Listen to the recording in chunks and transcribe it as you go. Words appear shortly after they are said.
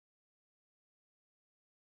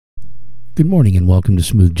Good morning and welcome to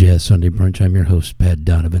Smooth Jazz Sunday Brunch. I'm your host, Pat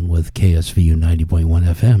Donovan with KSVU 90.1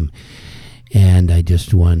 FM. And I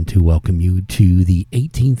just want to welcome you to the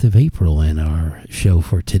 18th of April and our show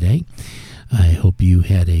for today. I hope you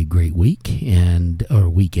had a great weekend,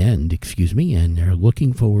 and are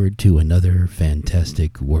looking forward to another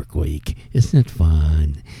fantastic work week. Isn't it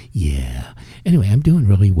fun? Yeah. Anyway, I'm doing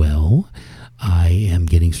really well. I am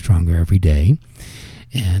getting stronger every day.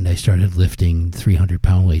 And I started lifting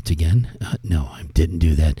 300-pound weights again. No, I didn't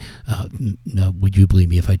do that. No, would you believe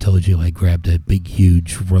me if I told you I grabbed a big,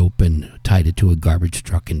 huge rope and tied it to a garbage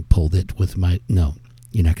truck and pulled it with my... No,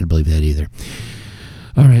 you're not going to believe that either.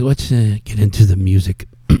 All right, let's get into the music.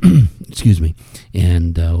 Excuse me.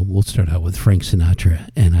 And we'll start out with Frank Sinatra,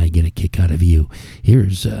 and I Get a Kick Out of You.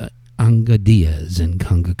 Here's Anga Diaz and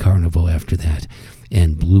Conga Carnival after that.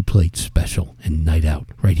 And Blue Plate Special and Night Out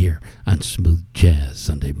right here on Smooth Jazz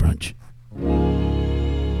Sunday Brunch.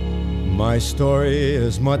 My story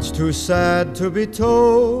is much too sad to be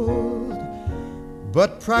told,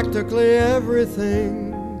 but practically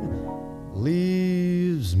everything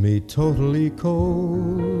leaves me totally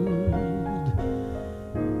cold.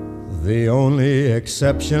 The only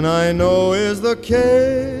exception I know is the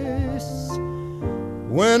case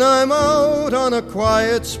when I'm out on a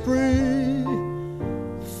quiet spree,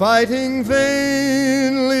 fighting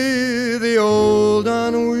vainly the old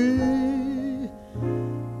ennui,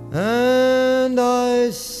 and I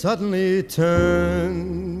suddenly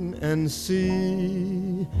turn and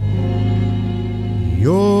see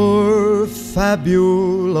your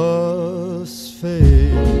fabulous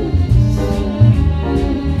face.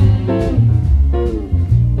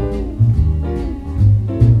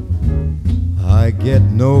 I get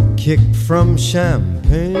no kick from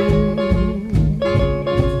champagne,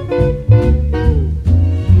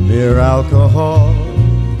 mere alcohol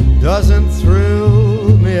doesn't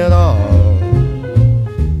thrill me at all.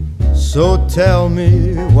 So tell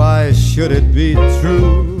me, why should it be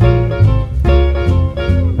true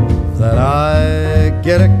that I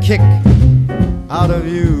get a kick out of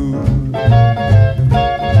you?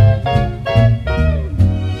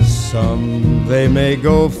 Some, they may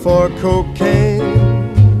go for cocaine.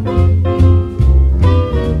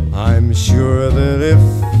 I'm sure that if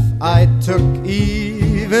I took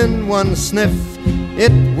even one sniff,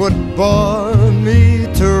 it would bore me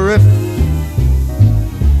terrifically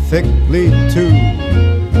too.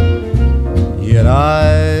 Yet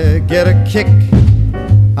I get a kick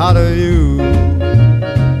out of you.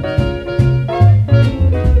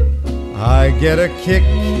 I get a kick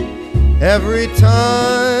every time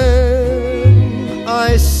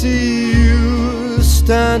I see you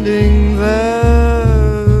standing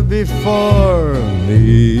there before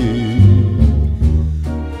me.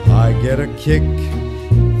 I get a kick,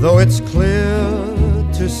 though it's clear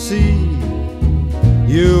to see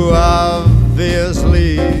you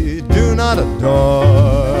obviously do not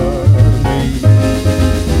adore me.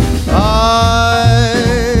 I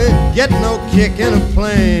get no kick in a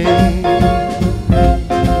plane,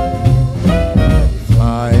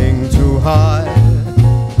 flying too high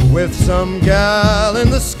with some gal in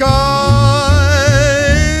the sky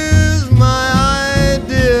is my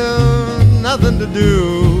idea, nothing to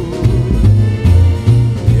do.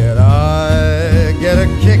 I get a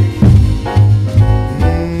kick,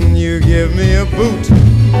 you give me a boot,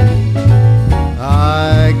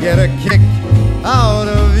 I get a kick out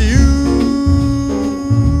of you.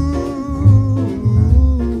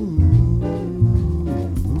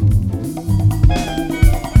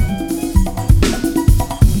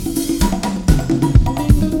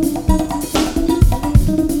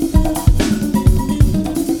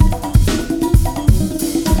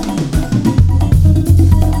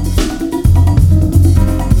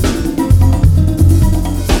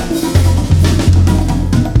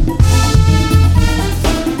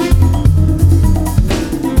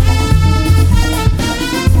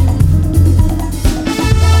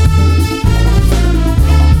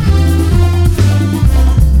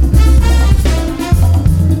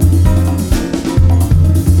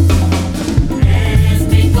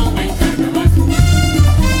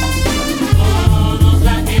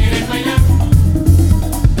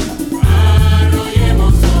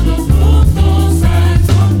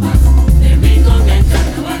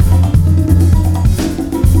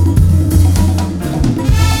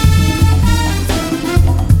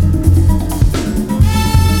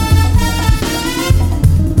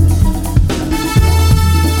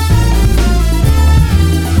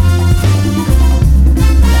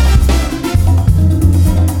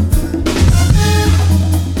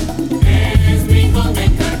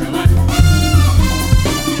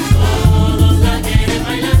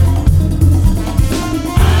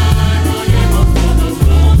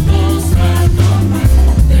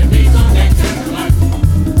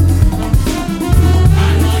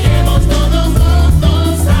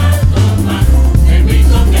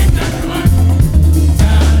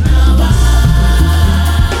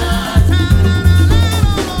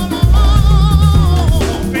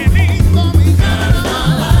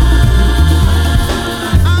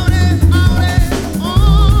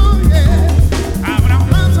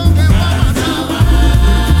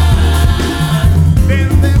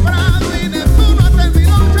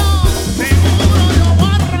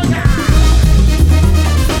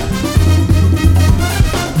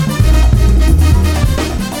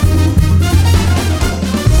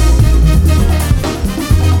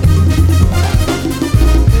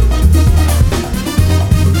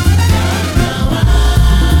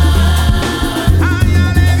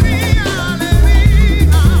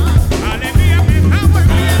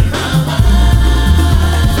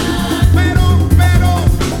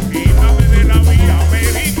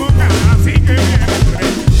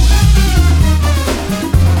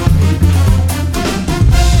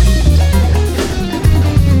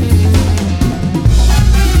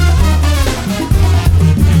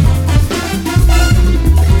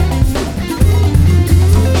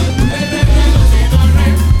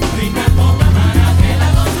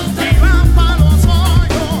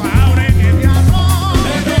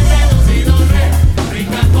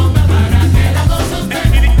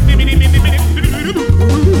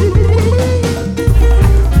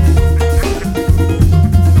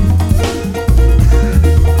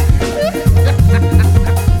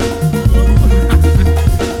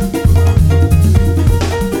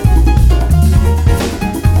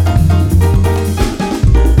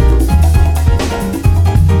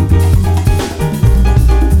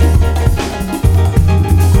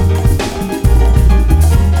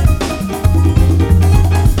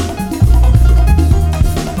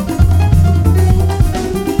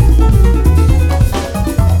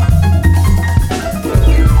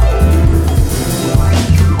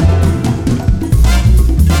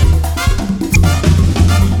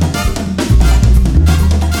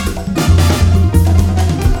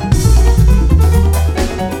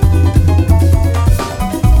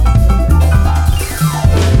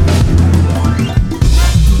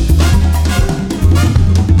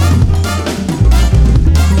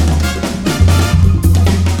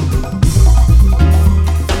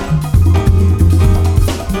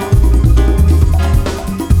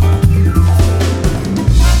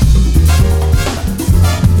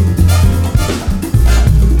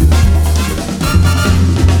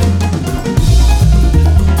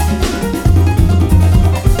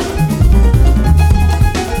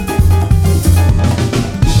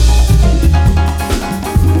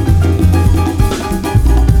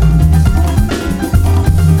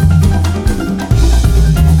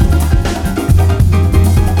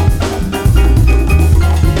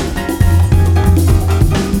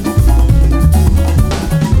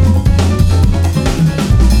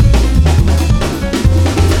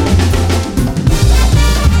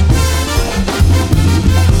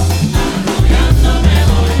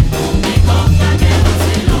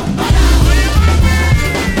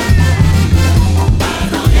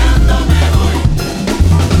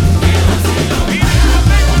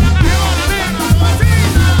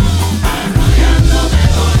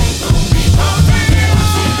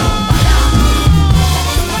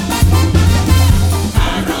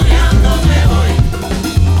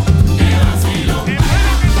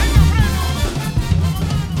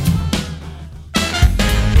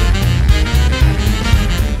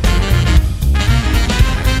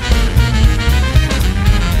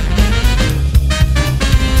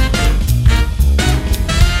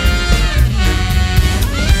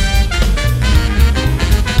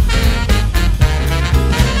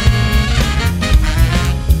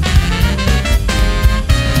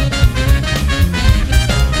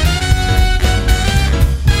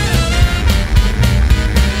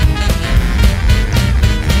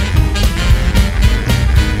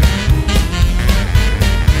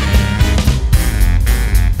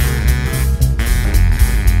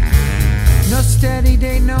 early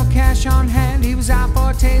date, no cash on hand. He was out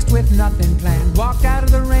for a taste with nothing planned. Walked out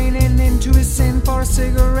of the rain and into his sin for a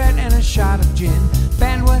cigarette and a shot of gin.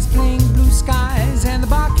 Band was playing Blue Skies and the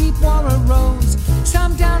barkeep wore a rose.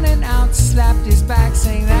 Some down and out slapped his back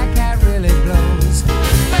saying that cat really blows.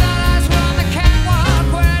 But all eyes were on the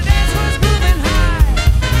catwalk where a dance was moving high.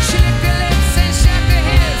 She licked her lips and shook her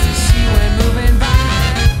hips as she went moving by.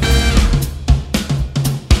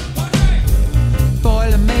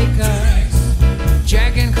 Boilermaker,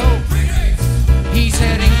 Jack and Coke. He's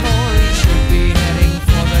heading for, he should be heading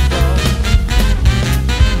for the door.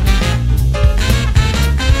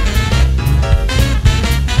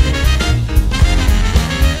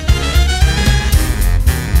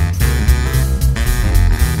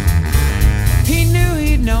 He knew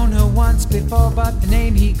he'd known her once before, but the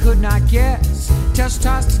name he could not guess. Just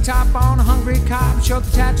tossed the top on a hungry cop, showed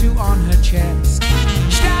the tattoo on her chest.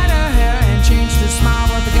 She dyed her hair and changed her smile,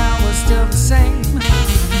 but the gal was still the same.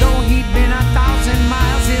 Though he'd been 1,000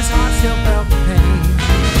 miles, his heart still felt the pain.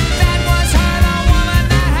 That was her, the woman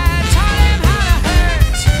that had taught him how to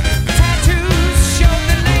hurt. The tattoos showed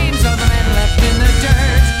the names of the men left in the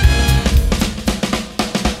dirt.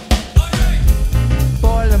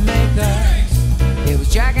 Boilermaker, it was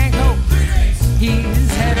Jack and Coke. He's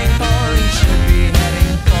heading for, he should be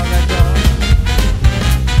heading for the door.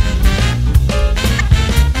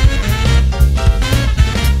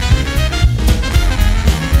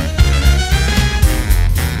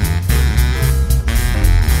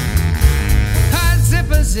 Her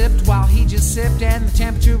zipper zipped while he just sipped and the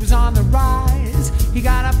temperature was on the rise. He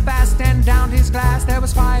got up fast and downed his glass, there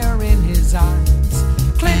was fire in his eyes.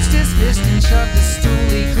 Clenched his fist and shoved his stool,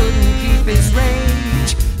 he couldn't keep his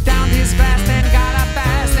rage. Downed his fast and got up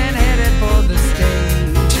fast and headed for the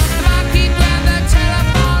stage. The barkeep grabbed the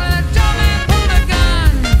telephone and the doorman pulled a gun.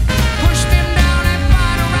 Pushed him down and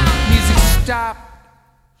fired around. Music stopped.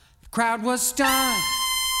 The crowd was stunned.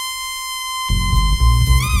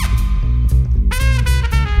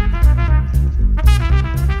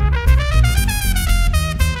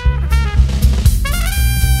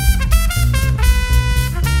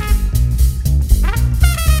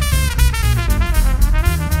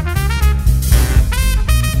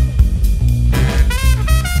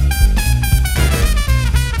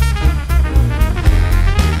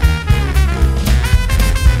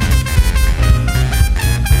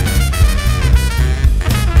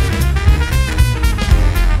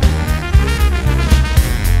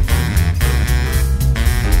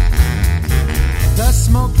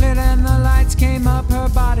 Smoke lit and the lights came up, her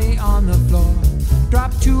body on the floor.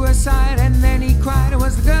 Dropped to her side and then he cried, it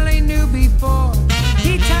was the girl he knew before.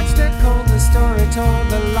 He touched her cold, the story told,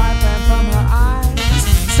 the light ran from her eyes.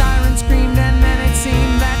 Siren screamed and then it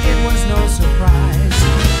seemed that it was no surprise.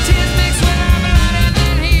 Tears mixed with her blood and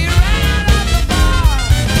then he ran out of the bar.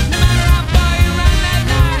 No matter how far he ran that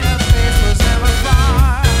night, her face was never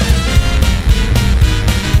far.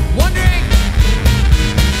 One drink,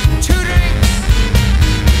 two drinks,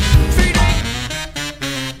 three drinks.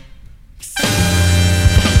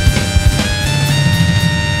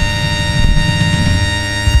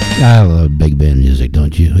 I love big band music,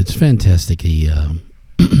 don't you? It's fantastic.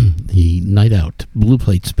 The Night Out Blue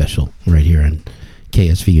Plate Special right here on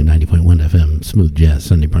KSVU 90.1 FM, Smooth Jazz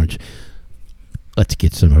Sunday Brunch. Let's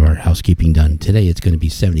get some of our housekeeping done. Today it's going to be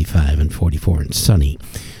 75 and 44 and sunny.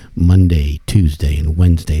 Monday, Tuesday, and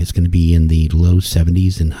Wednesday it's going to be in the low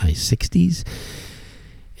 70s and high 60s.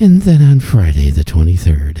 And then on Friday, the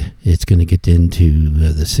 23rd, it's going to get into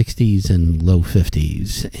the 60s and low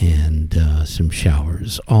 50s and some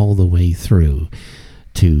showers all the way through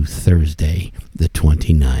to Thursday, the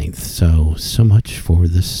 29th. So much for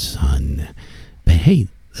the sun. But hey,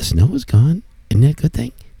 the snow is gone. Isn't that a good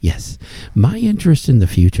thing? Yes. My interest is in the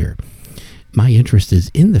future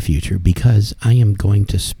because I am going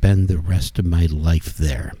to spend the rest of my life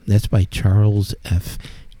there. That's by Charles F.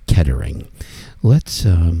 Kettering. Let's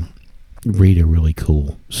read a really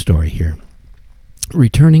cool story here.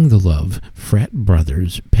 Returning the love, frat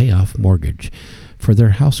brothers pay off mortgage for their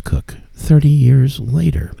house cook 30 years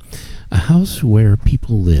later. A house where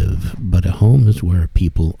people live, but a home is where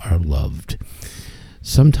people are loved.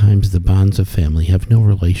 Sometimes the bonds of family have no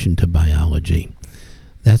relation to biology.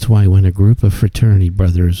 That's why when a group of fraternity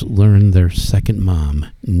brothers learned their second mom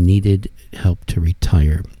needed help to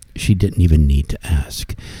retire, she didn't even need to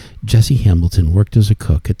ask. Jesse Hamilton worked as a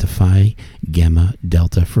cook at the Phi Gamma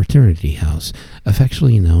Delta fraternity house,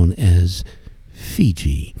 affectionately known as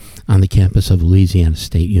Fiji, on the campus of Louisiana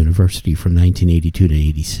State University from 1982 to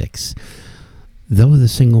 86. Though the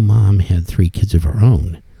single mom had 3 kids of her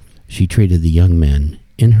own, she treated the young men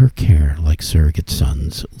in her care like surrogate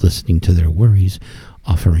sons, listening to their worries,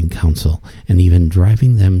 offering counsel, and even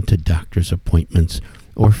driving them to doctor's appointments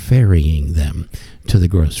or ferrying them to the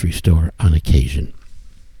grocery store on occasion.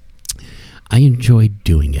 I enjoyed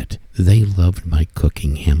doing it. They loved my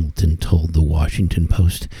cooking, Hamilton told the Washington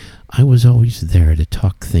Post. I was always there to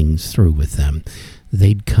talk things through with them.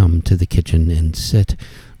 They'd come to the kitchen and sit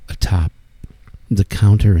atop the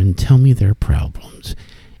counter and tell me their problems.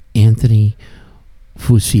 Anthony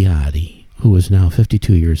Fusiati, who was now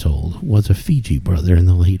 52 years old, was a Fiji brother in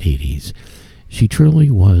the late 80s. She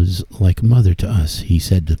truly was like mother to us, he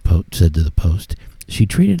said to the Post. She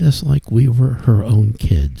treated us like we were her own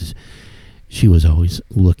kids. She was always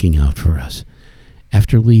looking out for us.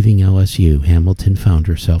 After leaving LSU, Hamilton found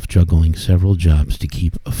herself juggling several jobs to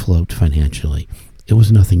keep afloat financially. It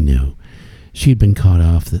was nothing new. She'd been caught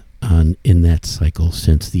off in that cycle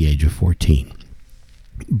since the age of 14.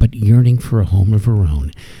 But yearning for a home of her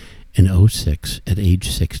own, in 2006, at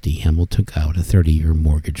age 60, Hamilton took out a 30-year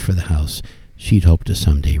mortgage for the house she'd hoped to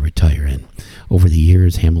someday retire in. Over the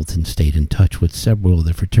years, Hamilton stayed in touch with several of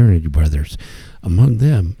the fraternity brothers, among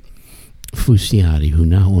them Fusiati, who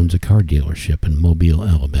now owns a car dealership in Mobile,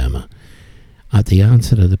 Alabama. At the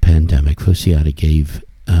onset of the pandemic, Fusiati gave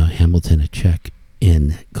Hamilton a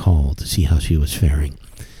check-in call to see how she was faring.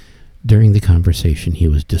 During the conversation, he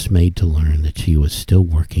was dismayed to learn that she was still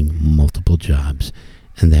working multiple jobs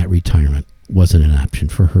and that retirement wasn't an option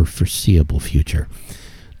for her foreseeable future.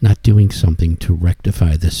 Not doing something to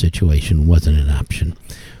rectify this situation wasn't an option.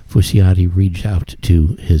 Fusiati reached out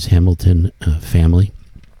to Hamilton's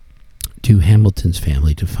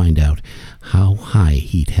family to find out how high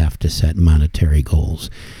he'd have to set monetary goals,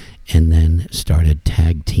 and then started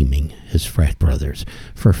tag teaming his frat brothers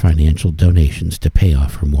for financial donations to pay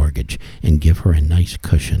off her mortgage and give her a nice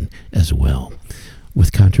cushion as well.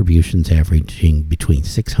 With contributions averaging between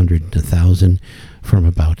 $600 and $1,000 from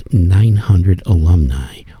about 900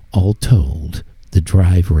 alumni, all told, the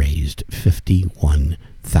drive raised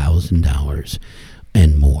 $51,000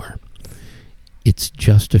 and more. It's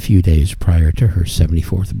just a few days prior to her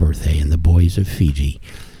 74th birthday, and the boys of Fiji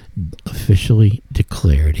officially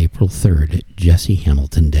declared April 3rd Jessie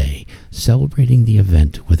Hamilton Day, celebrating the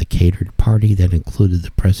event with a catered party that included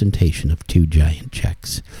the presentation of two giant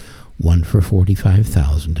checks, one for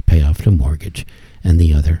 $45,000 to pay off the mortgage, and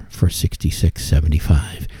the other for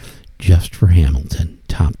 $66.75, just for Hamilton,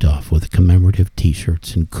 topped off with commemorative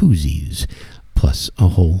T-shirts and koozies, plus a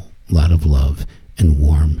whole lot of love and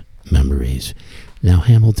warm memories. Now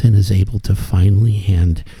Hamilton is able to finally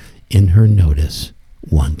hand in her notice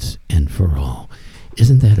once and for all.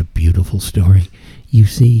 Isn't that a beautiful story? You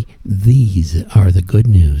see, these are the good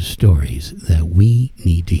news stories that we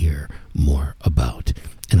need to hear more about.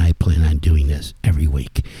 And I plan on doing this every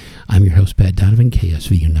week. I'm your host, Pat Donovan,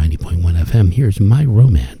 KSVU 90.1 FM. Here's My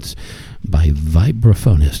Romance by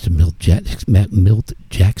vibraphonist Milt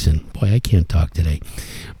Jackson. Boy, I can't talk today.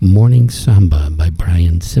 Morning Samba by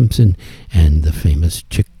Brian Simpson and the famous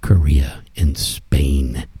Chick Corea in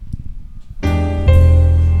Spain.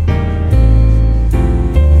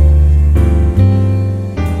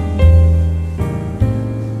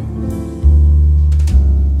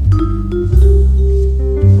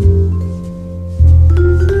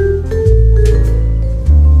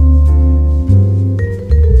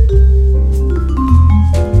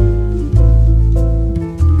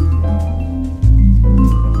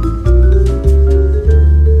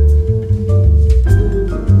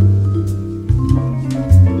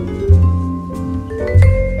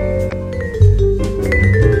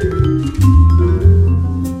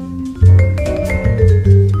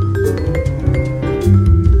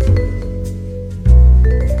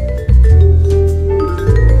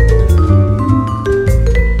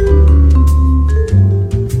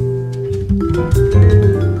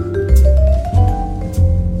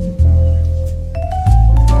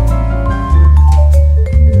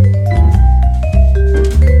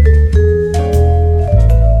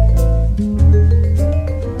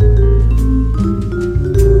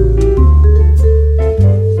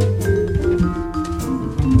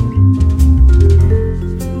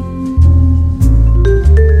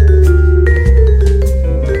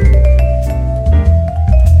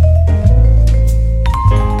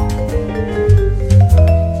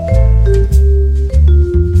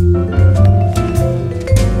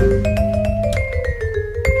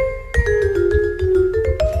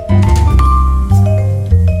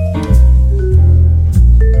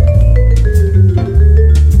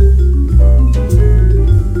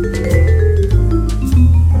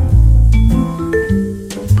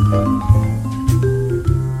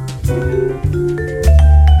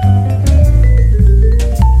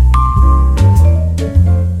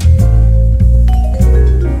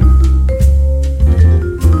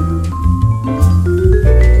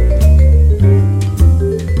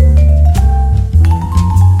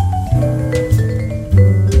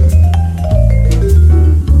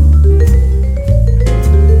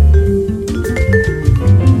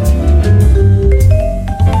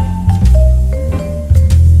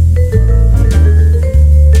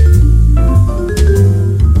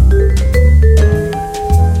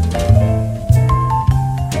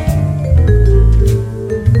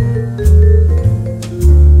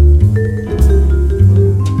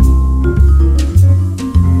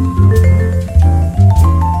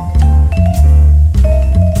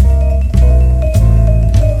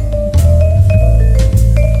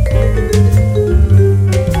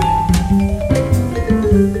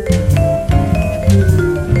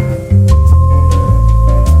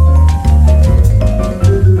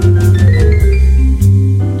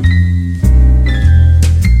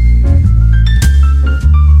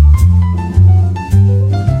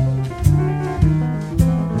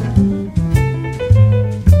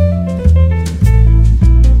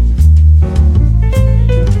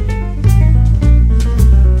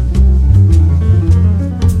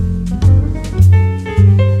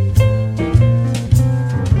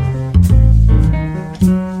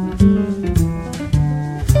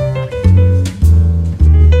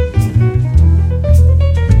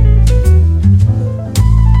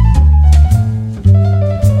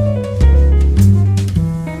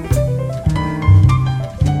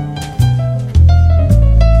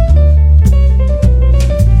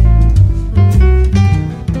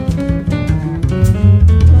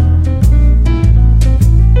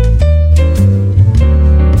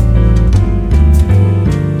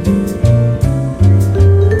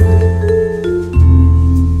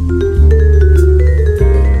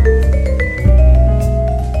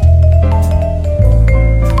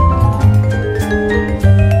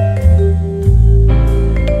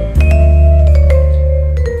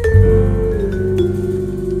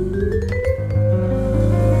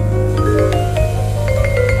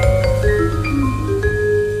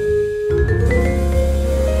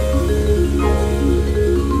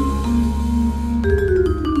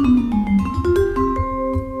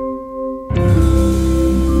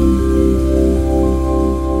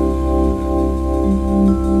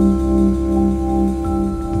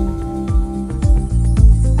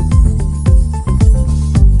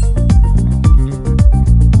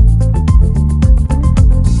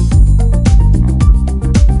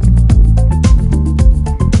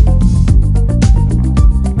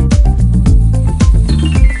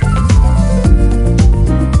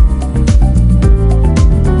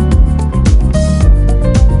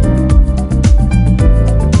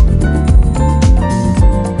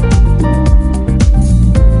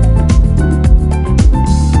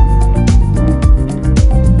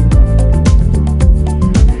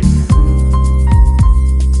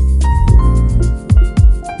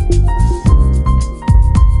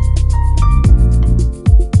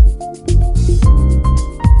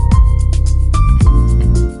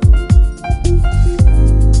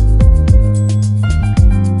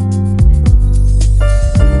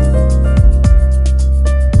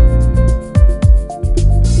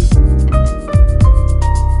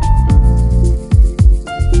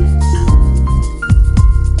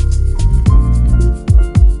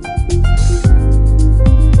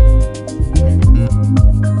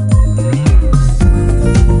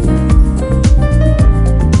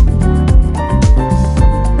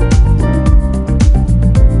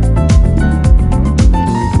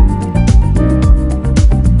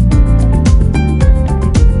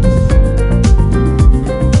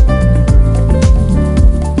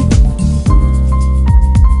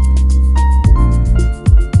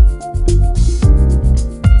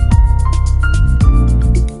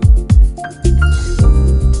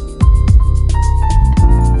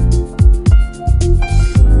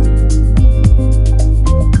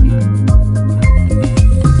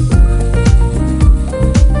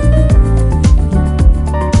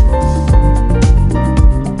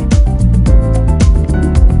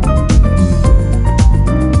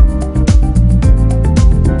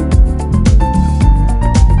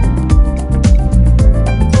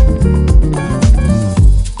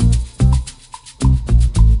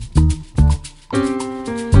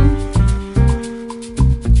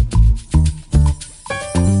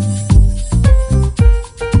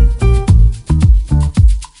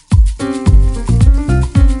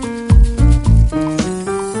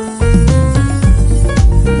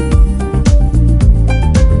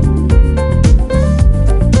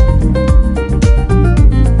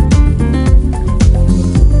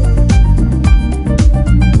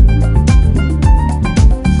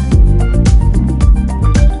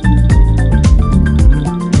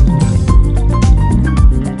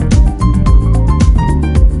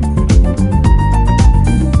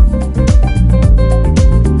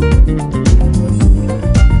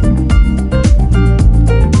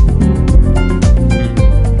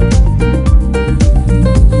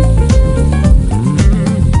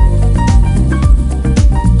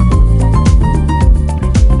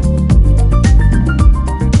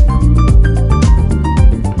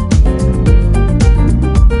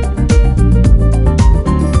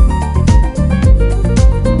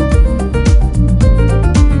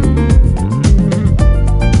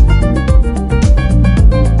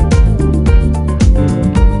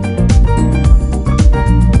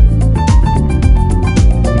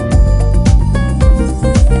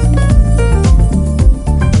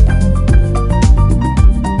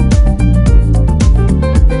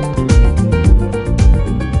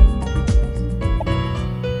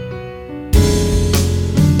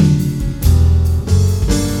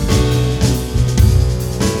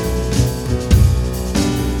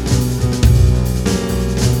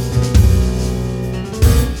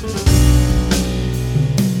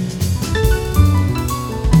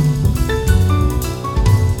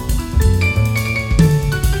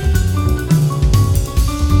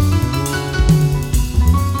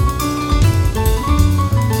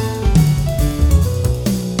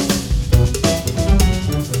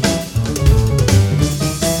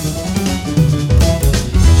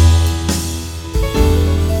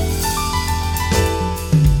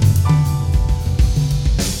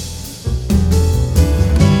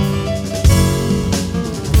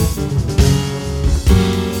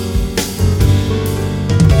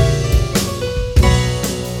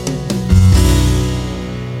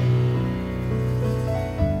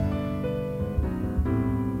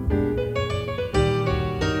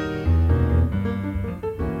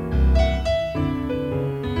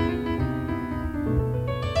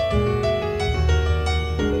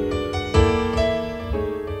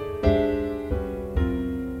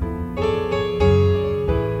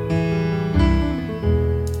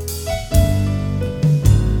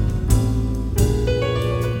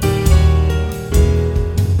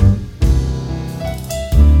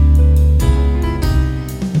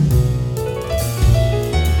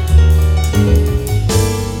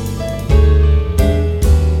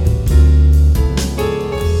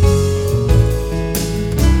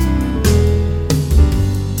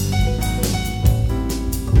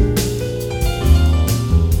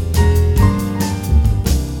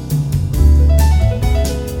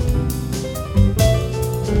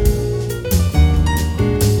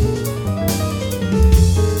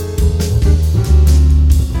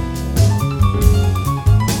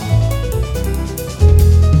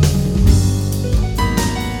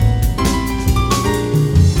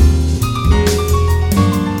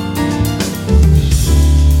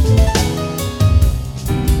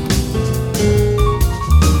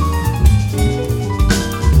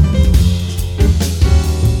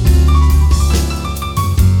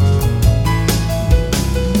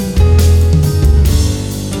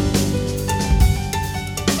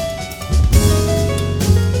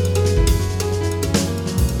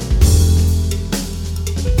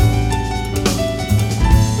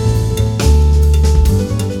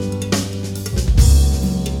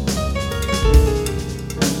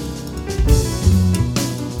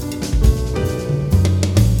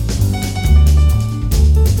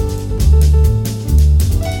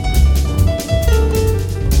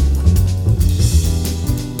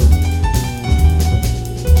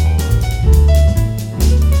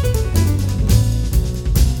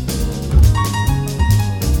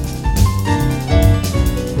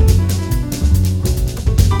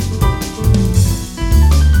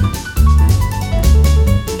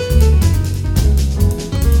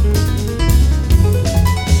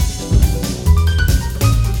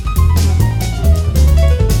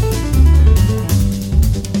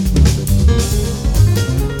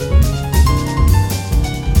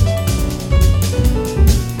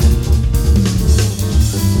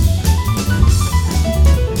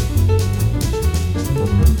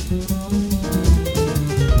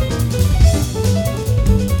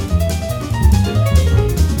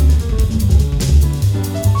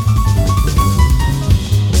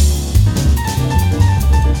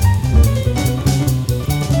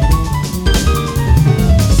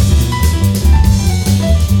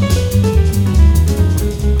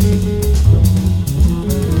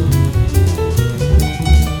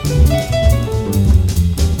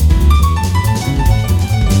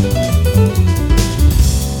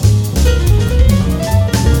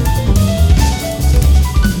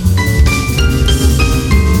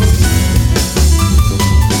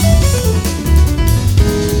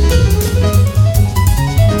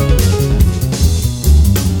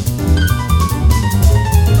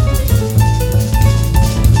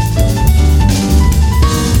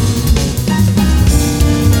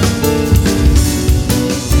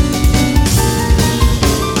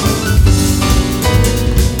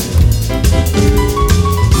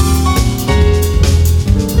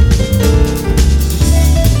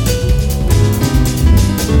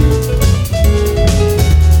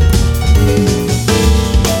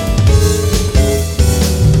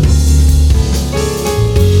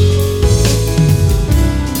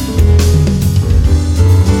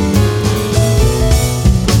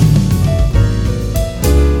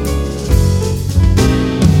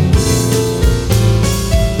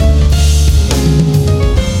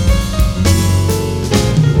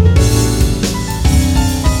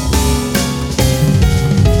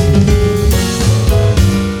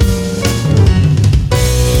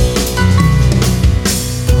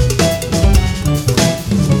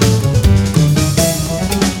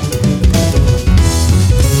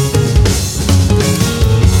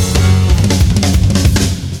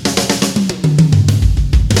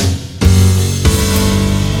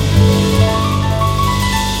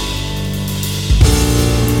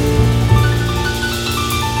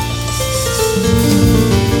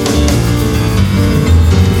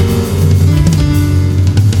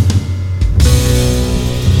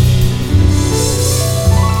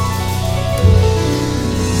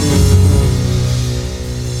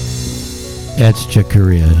 That's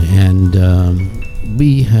Chakuria, and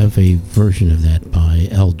we have a version of that by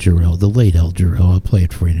El Giro, the late El Giro. I'll play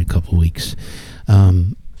it for you in a couple weeks.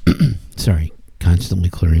 Sorry, constantly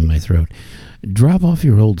clearing my throat. Drop off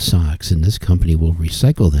your old socks, and this company will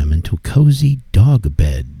recycle them into cozy dog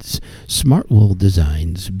beds. Smart Wool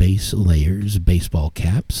designs, base layers, baseball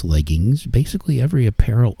caps, leggings, basically every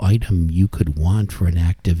apparel item you could want for an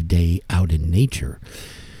active day out in nature.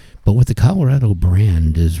 But what the Colorado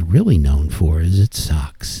brand is really known for is its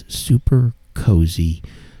socks. Super cozy,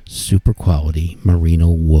 super quality merino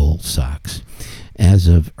wool socks. As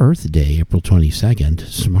of Earth Day, April 22nd,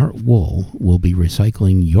 Smart Wool will be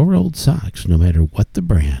recycling your old socks no matter what the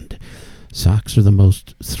brand. Socks are the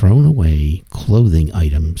most thrown away clothing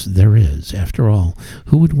items there is. After all,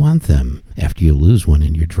 who would want them after you lose one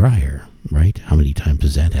in your dryer, right? How many times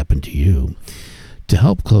has that happened to you? To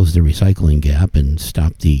help close the recycling gap and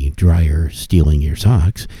stop the dryer stealing your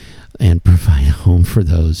socks and provide a home for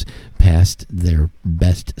those past their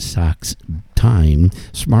best socks time,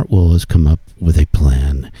 Smart Wool has come up with a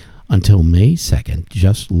plan. Until May 2nd,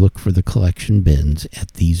 just look for the collection bins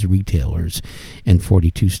at these retailers in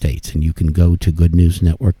 42 states. And you can go to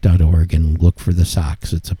goodnewsnetwork.org and look for the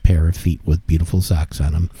socks. It's a pair of feet with beautiful socks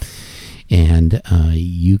on them. And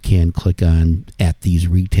you can click on at these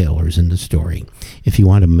retailers in the story. If you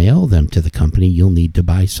want to mail them to the company, you'll need to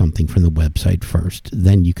buy something from the website first.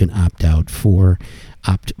 Then you can opt for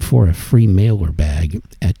a free mailer bag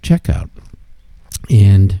at checkout.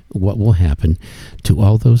 And what will happen to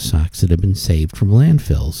all those socks that have been saved from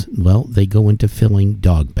landfills? Well, they go into filling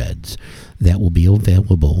dog beds that will be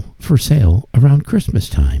available for sale around Christmas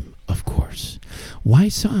time, of course. Why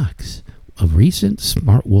socks? A recent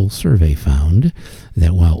Smart Wool survey found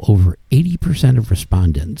that while over 80% of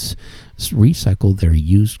respondents recycle their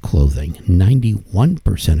used clothing,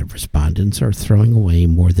 91% of respondents are throwing away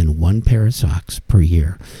more than one pair of socks per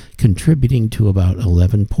year, contributing to about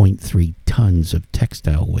 11.3 tons of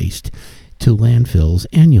textile waste to landfills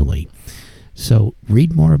annually. So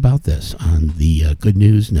read more about this on the Good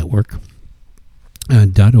News Network.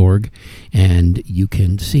 .org, and you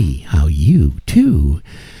can see how you too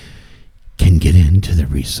can get into the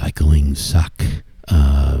recycling sock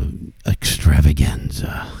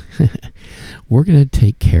extravaganza. We're going to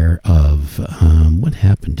take care of what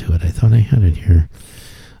happened to it. I thought I had it here.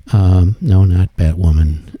 No, not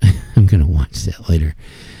Batwoman. I'm going to watch that later.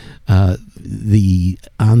 The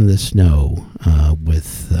On the Snow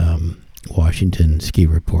with Washington ski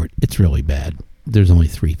report. It's really bad. There's only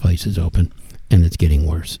 3 places open, and it's getting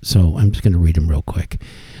worse. So I'm just going to read them real quick.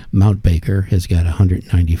 Mount Baker has got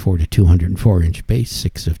 194 to 204 inch base.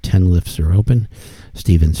 6 of 10 lifts are open.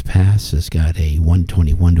 Stevens Pass has got a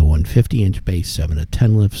 121 to 150 inch base. 7 of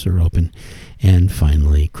 10 lifts are open. And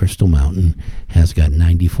finally, Crystal Mountain has got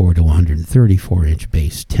 94 to 134 inch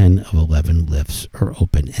base. 10 of 11 lifts are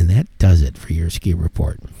open. And that does it for your ski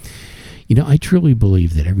report. You know, I truly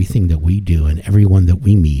believe that everything that we do and everyone that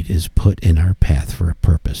we meet is put in our path for a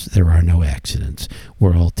purpose. There are no accidents.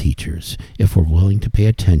 We're all teachers. If we're willing to pay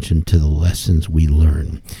attention to the lessons we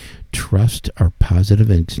learn, trust our positive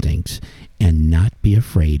instincts, and not be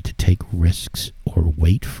afraid to take risks or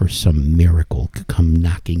wait for some miracle to come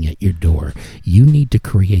knocking at your door, you need to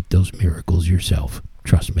create those miracles yourself.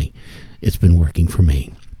 Trust me, it's been working for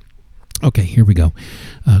me. Okay, here we go.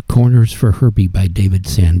 Corners for Herbie by David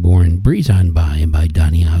Sanborn, Breeze On By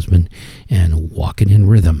Donny Osmond, and Walkin' in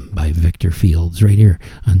Rhythm by Victor Fields, right here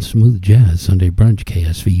on Smooth Jazz Sunday Brunch,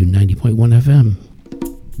 KSVU 90.1 FM.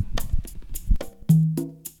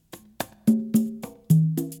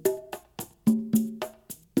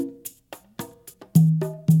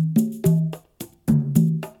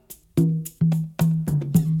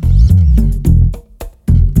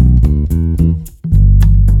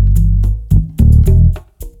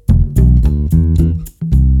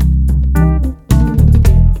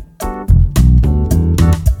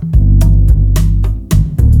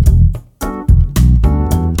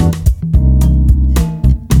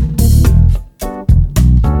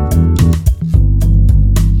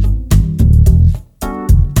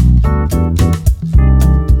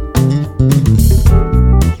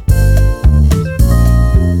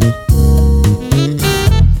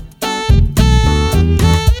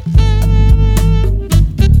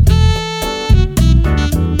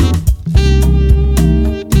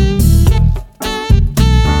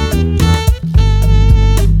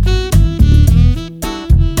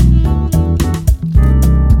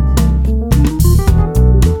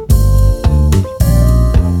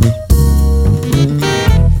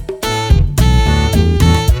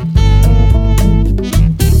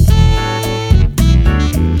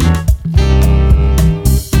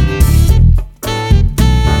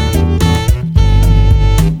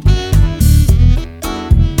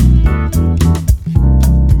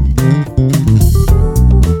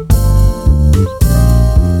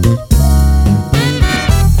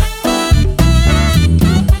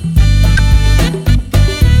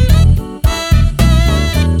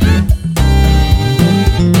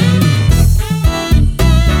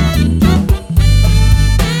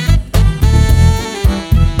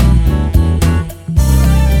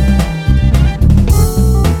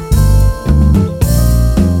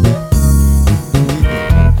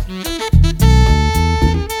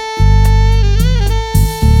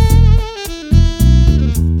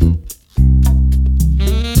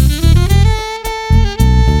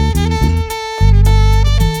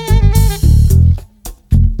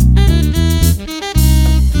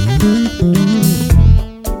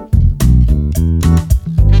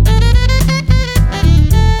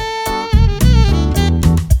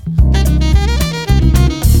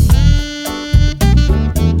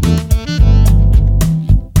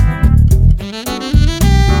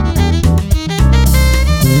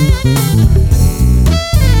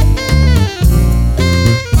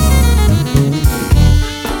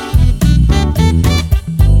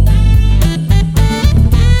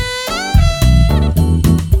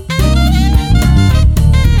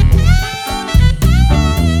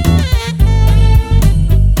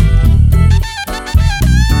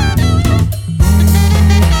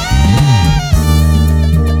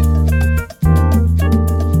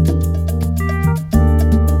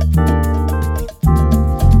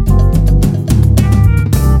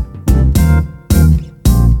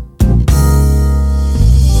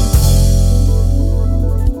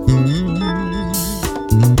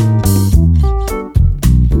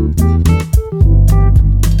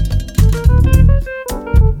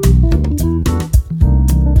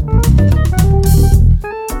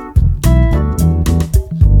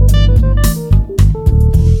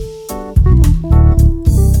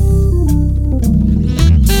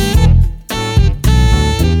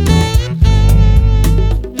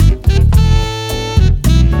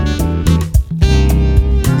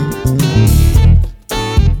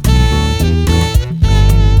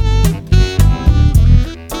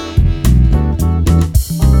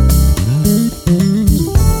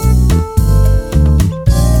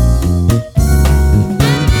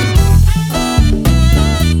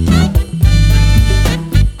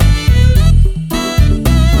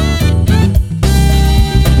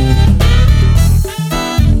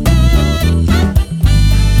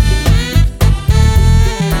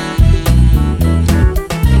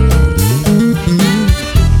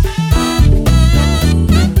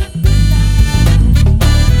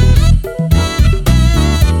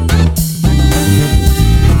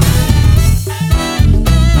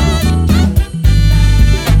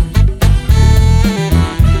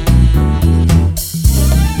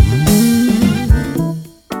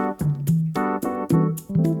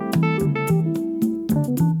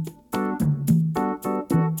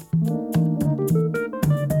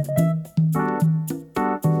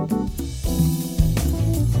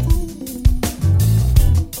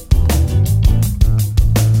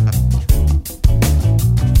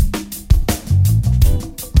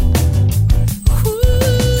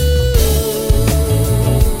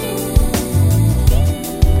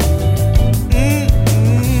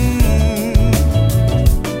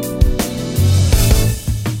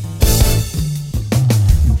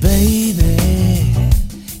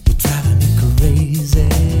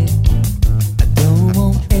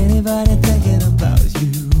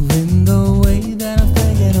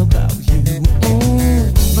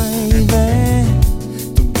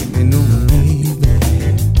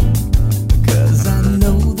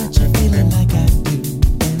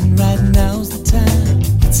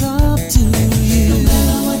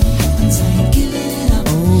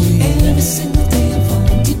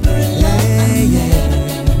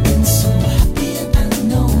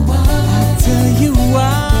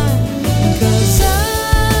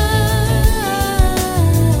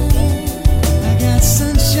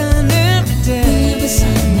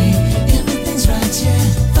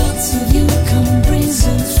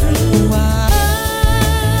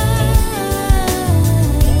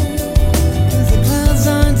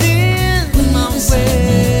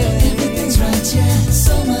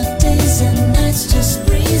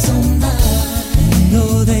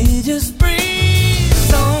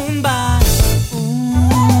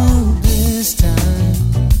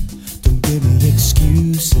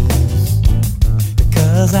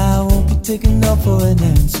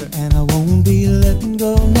 and I won't be letting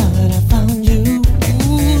go now that I found you.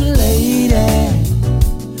 Ooh, lady,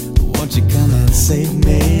 won't you come and save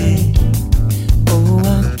me? Oh,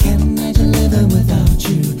 I can't imagine living without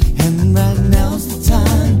you, and right now's the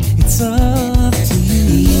time. It's up to you.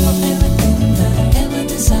 You are everything that I ever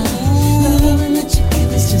desire. Loving that you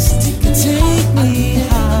give is just take me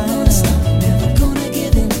high. Never stop, never gonna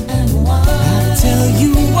give in, and why? I'll tell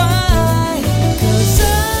you why. 'Cause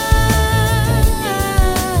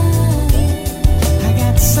I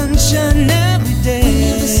got sunshine every day.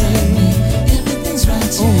 Whenever beside me, everything's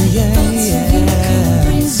right. Oh yeah, thoughts of you come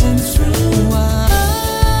breezing through. Why?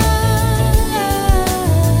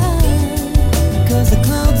 'Cause the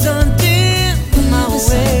clouds aren't dim my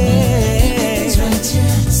way. Everything's right,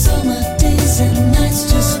 yeah. Summer days and nights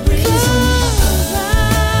just breeze on by.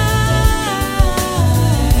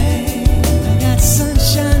 I got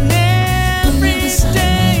sunshine every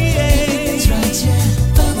day. Everything's right, yeah.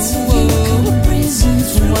 Thoughts of you come breezing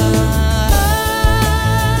through.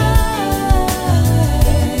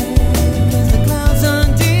 Cause the clouds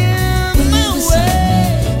aren't dim my way.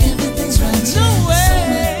 Everything's right, yeah.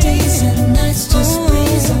 Summer days and nights just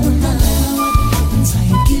breeze on by. Once I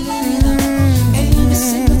give it up, every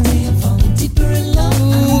single day I'm falling deeper in love.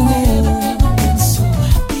 I've never been so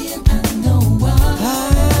happy, and I know why.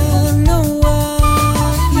 I know why.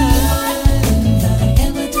 Everything that I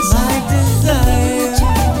ever desired. What you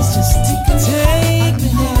give is just take me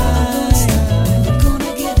high. Never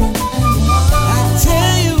gonna give in, and why? I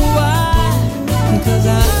tell you why. Because I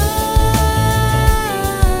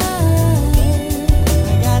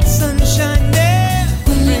got sunshine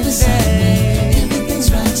every day. Everything's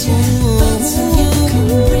right, yeah. Thoughts of you come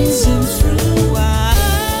breezing through. Why?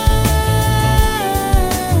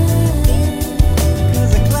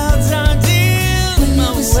 'Cause the clouds aren't dim my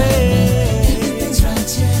way. Everything's right,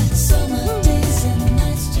 yeah. Summer days and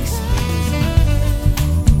nights just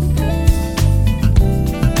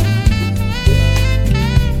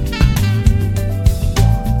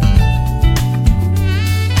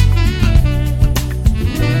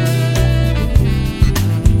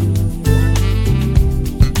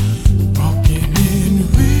walking in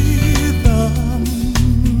rhythm,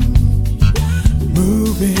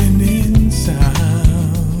 moving in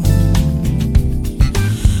sound,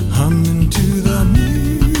 humming to the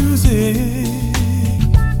music,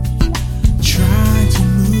 trying to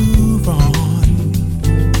move on.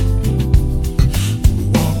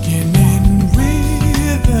 Walking in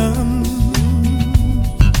rhythm,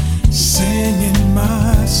 singing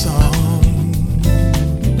my song,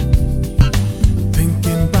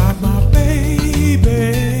 thinking about my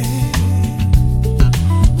baby,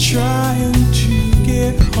 trying to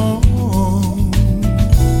get home.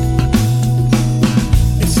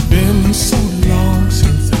 It's been so long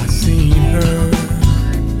since I've seen her.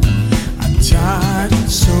 I'm tired and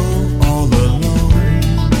so all alone.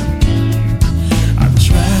 I've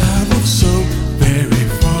traveled so very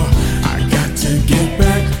far. I got to get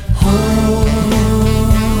back home.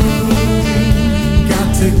 Got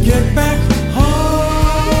to get back home.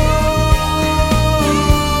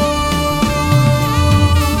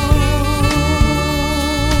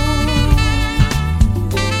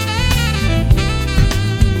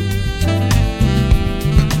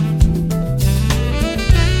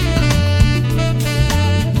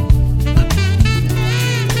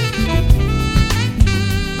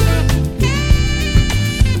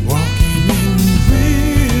 Walking in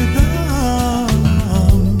rhythm,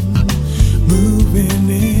 moving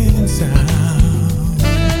inside.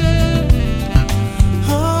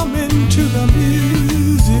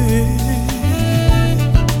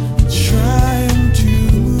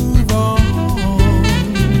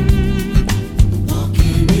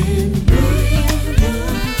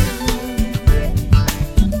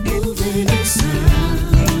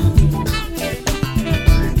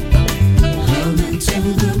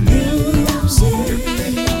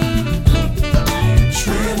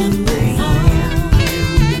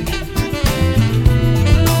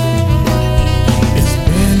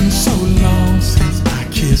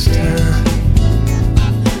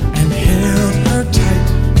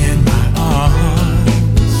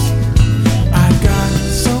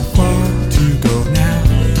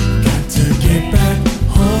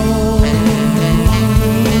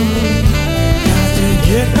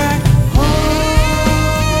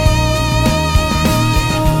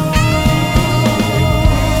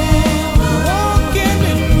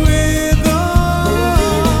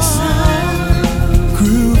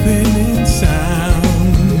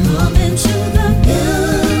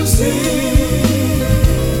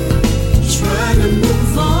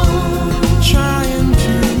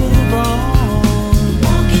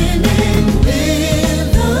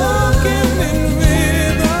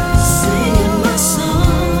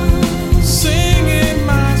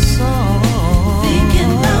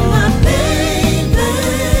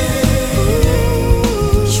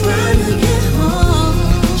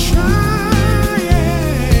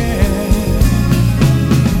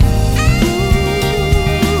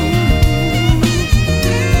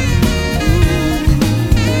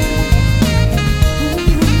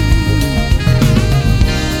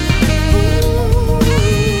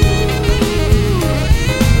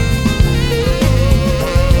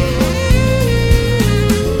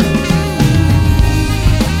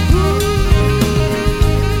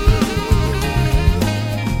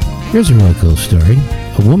 Here's a real cool story.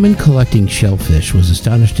 A woman collecting shellfish was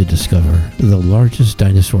astonished to discover the largest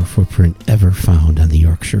dinosaur footprint ever found on the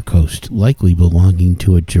Yorkshire coast, likely belonging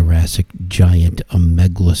to a Jurassic giant, a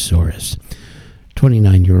Megalosaurus.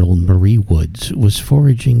 29-year-old Marie Woods was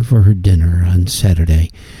foraging for her dinner on Saturday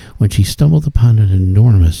when she stumbled upon an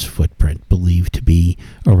enormous footprint believed to be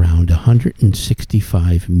around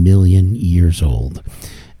 165 million years old.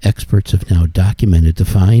 Experts have now documented the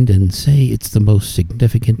find and say it's the most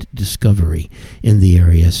significant discovery in the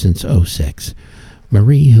area since '06.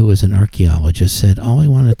 Marie, who is an archaeologist, said, "All I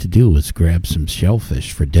wanted to do was grab some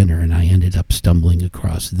shellfish for dinner, and I ended up stumbling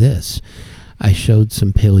across this. I showed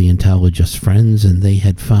some paleontologist friends, and they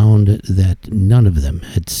had found that none of them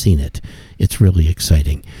had seen it. It's really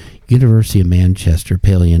exciting." University of Manchester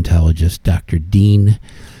paleontologist Dr. Dean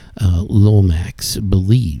Lomax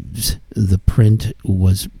believes the print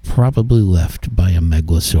was probably left by a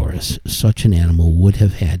Megalosaurus. Such an animal would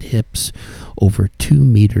have had hips over 2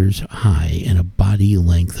 meters high and a body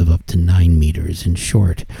length of up to 9 meters. In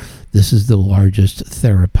short, this is the largest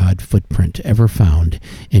theropod footprint ever found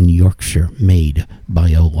in Yorkshire, made by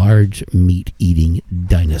a large meat-eating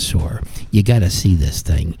dinosaur. You got to see this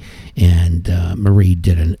thing. And Marie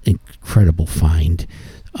did an incredible find.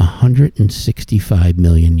 165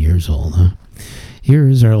 million years old, huh? Here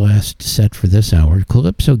is our last set for this hour,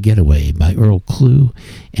 Calypso Getaway by Earl Klugh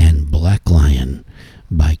and Black Lion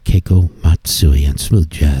by Keiko Matsui on Smooth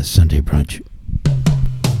Jazz Sunday Brunch.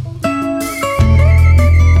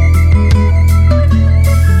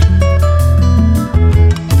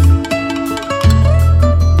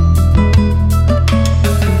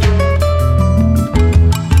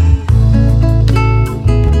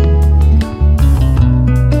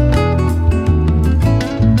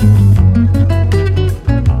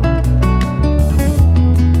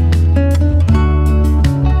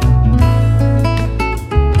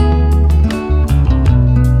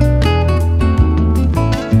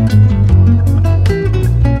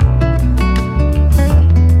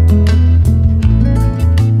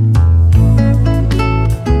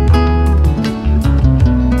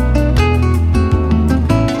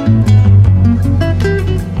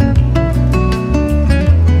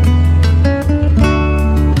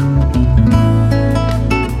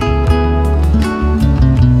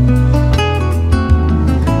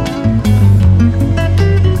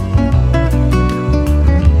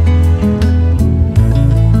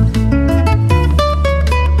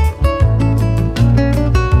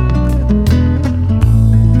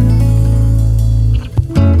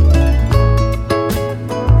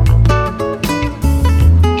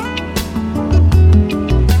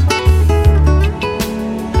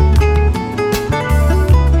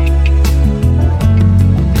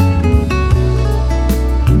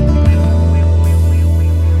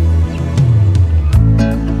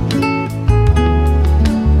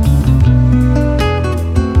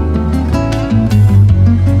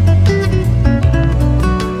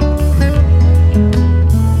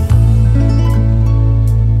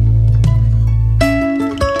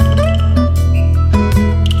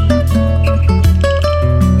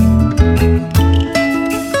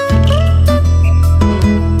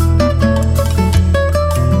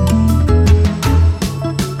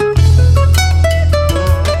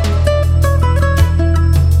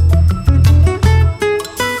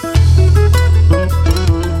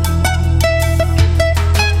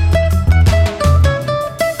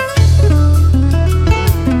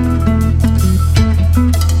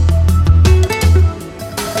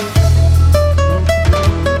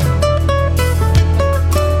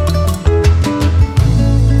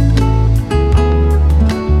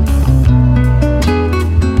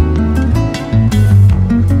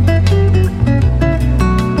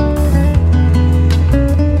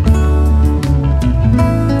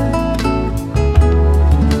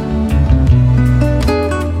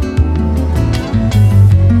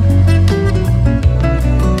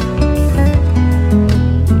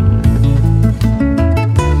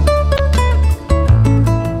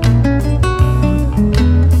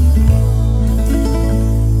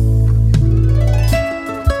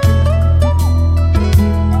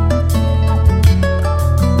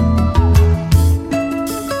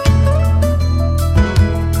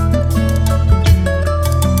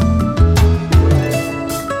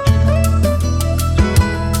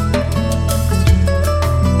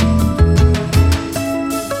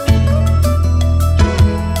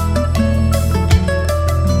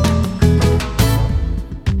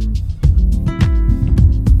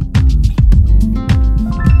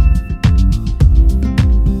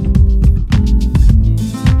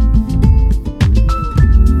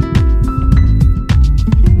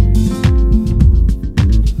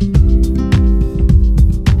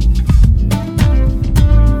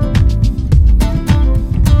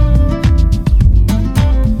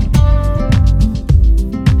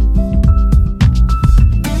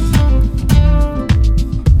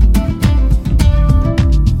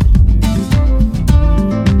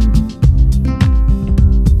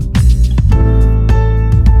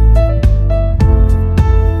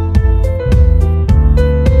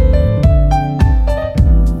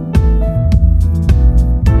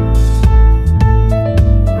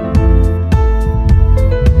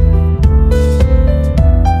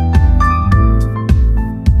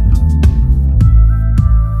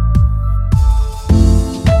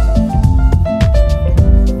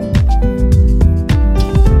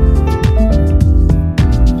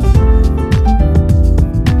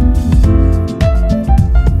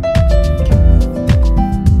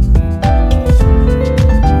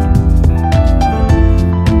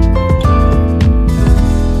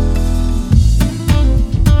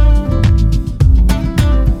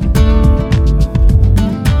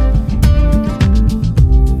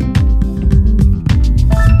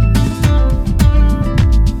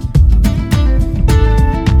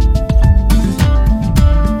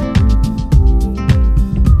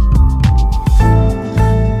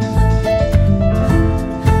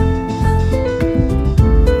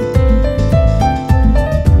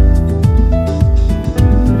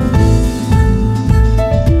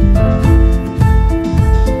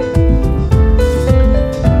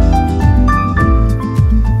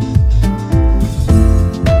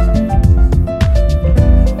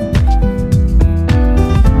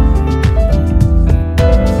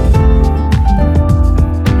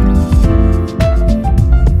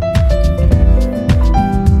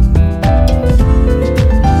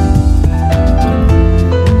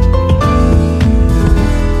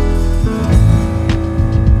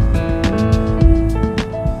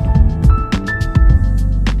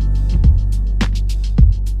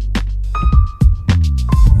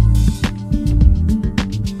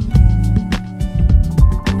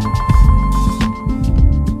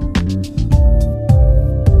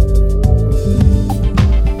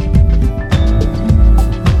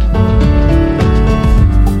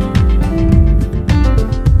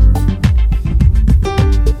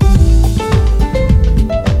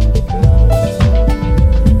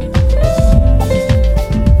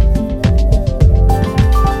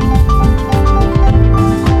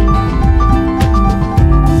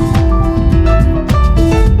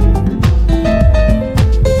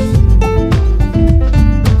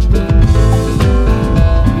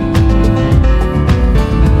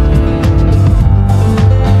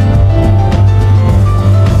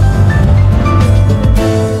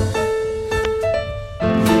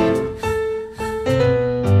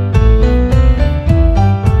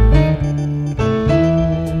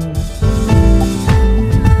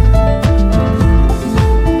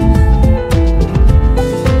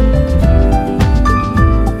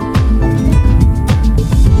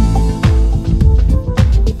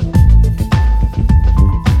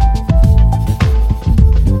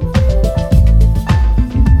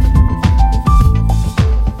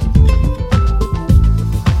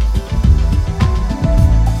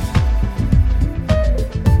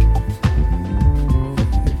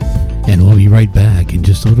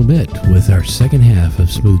 just a little bit with our second half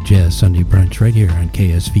of Smooth Jazz Sunday Brunch right here on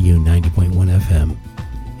KSVU 90.1 FM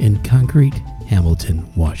in Concrete, Hamilton,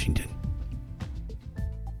 Washington.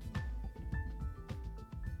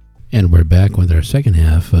 And we're back with our second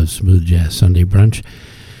half of Smooth Jazz Sunday Brunch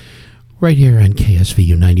right here on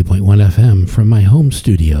KSVU 90.1 FM from my home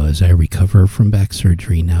studio as I recover from back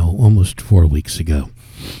surgery now almost 4 weeks ago.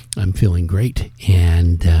 I'm feeling great,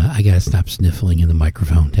 and I gotta stop sniffling in the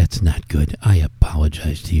microphone. That's not good. I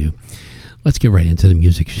apologize to you. Let's get right into the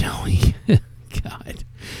music, shall we? God.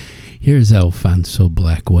 Here's Alfonso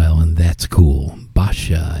Blackwell, and That's Cool.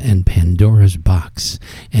 Basha and Pandora's Box,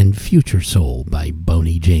 and Future Soul by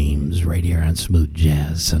Boney James right here on Smooth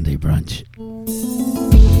Jazz Sunday Brunch.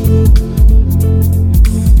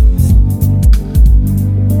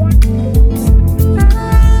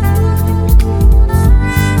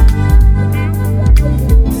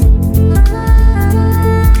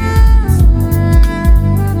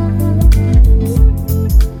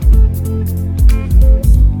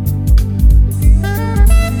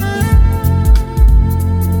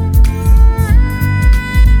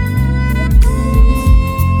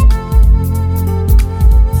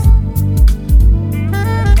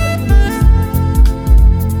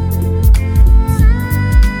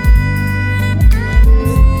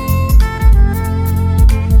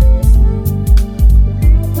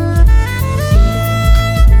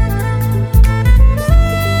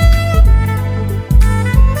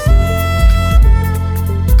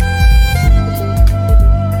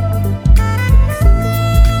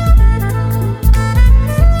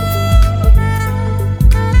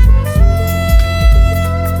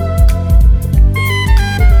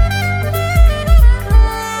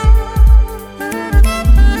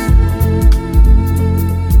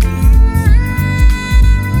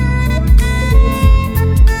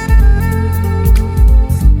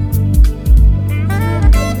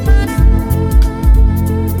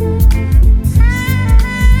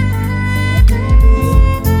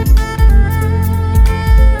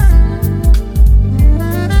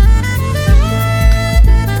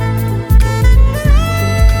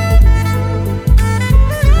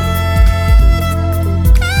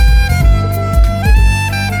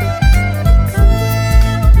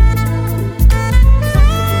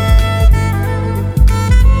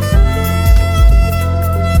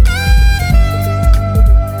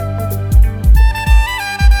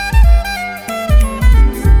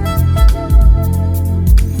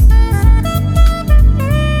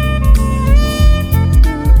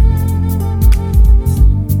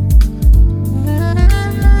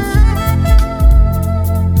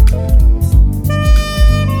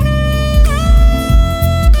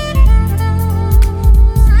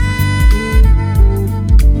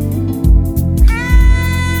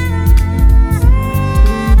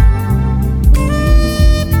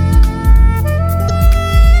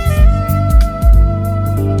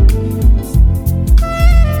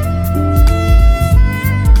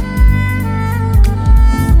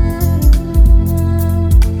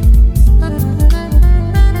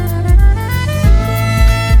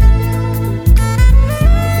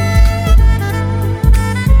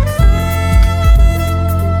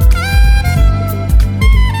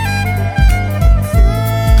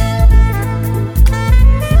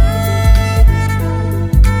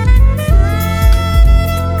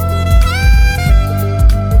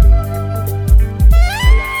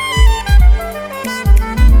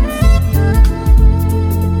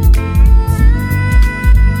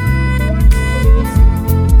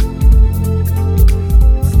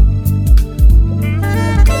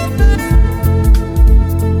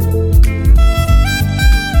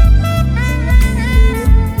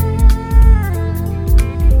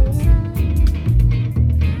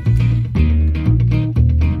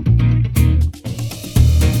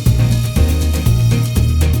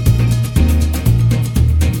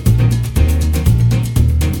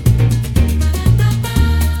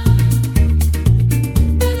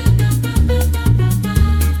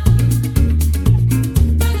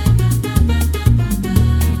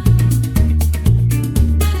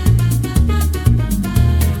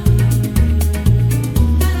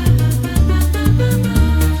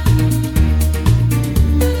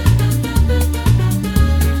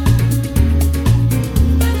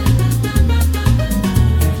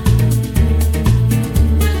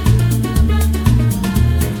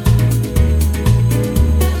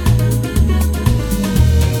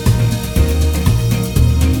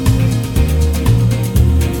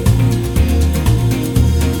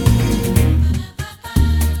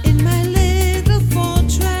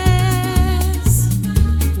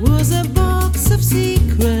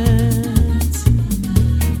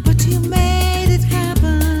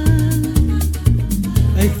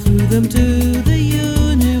 Welcome to the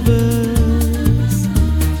universe.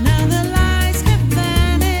 Now the lights have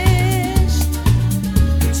vanished,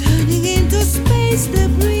 turning into space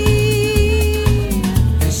debris.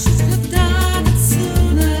 I should have done it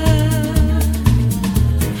sooner.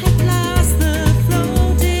 At last they're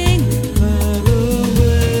floating far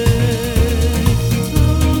away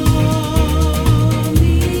from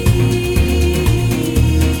me.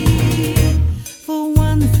 For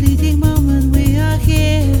one fleeting moment we are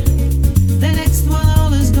here. The next one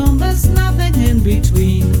all is gone. There's nothing in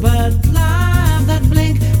between but love. That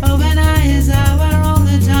blink of an eye is our all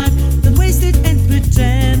the time. Don't waste it and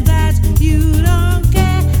pretend that you don't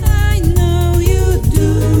care. I know you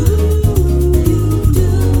do. You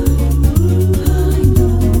do. I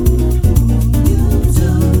know you do.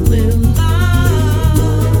 With love.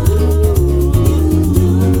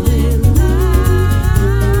 With love.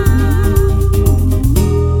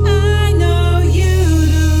 I know you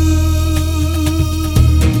do.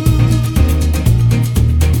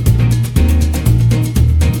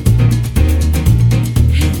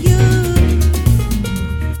 You,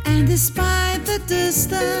 and despite the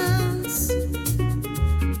distance,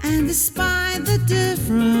 and despite the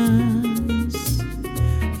difference,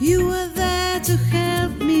 you were there to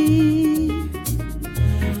help me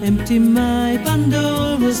empty my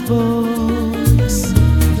Pandora's box.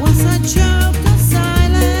 Once I choked on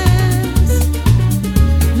silence,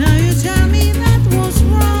 now you tell me that was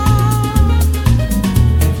wrong.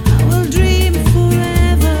 I will dream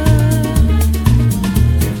forever,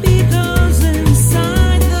 because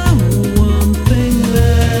inside the one thing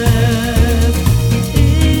left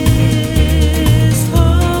is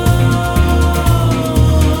hope.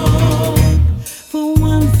 For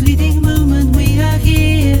one fleeting moment we are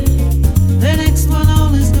here. The next one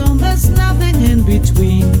all is gone. There's nothing in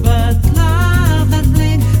between but love. That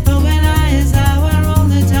blink of an eye is our all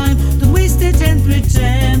the time. Don't waste it and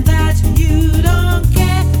pretend that you don't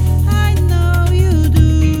care. I know you do.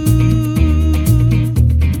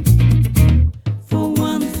 For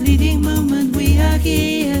one fleeting moment we are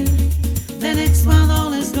here. The next one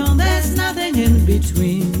all is gone. There's nothing in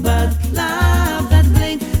between but love. That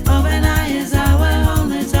blink of an eye is our all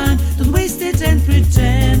the time. Don't waste it and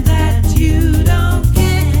pretend that you don't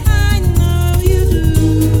care. I know you do.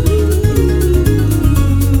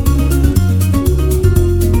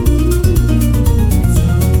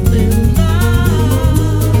 With love.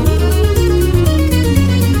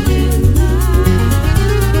 With love.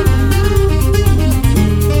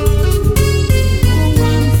 For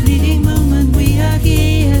one fleeting moment we are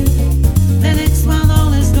here. The next one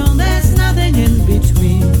all is gone. There's nothing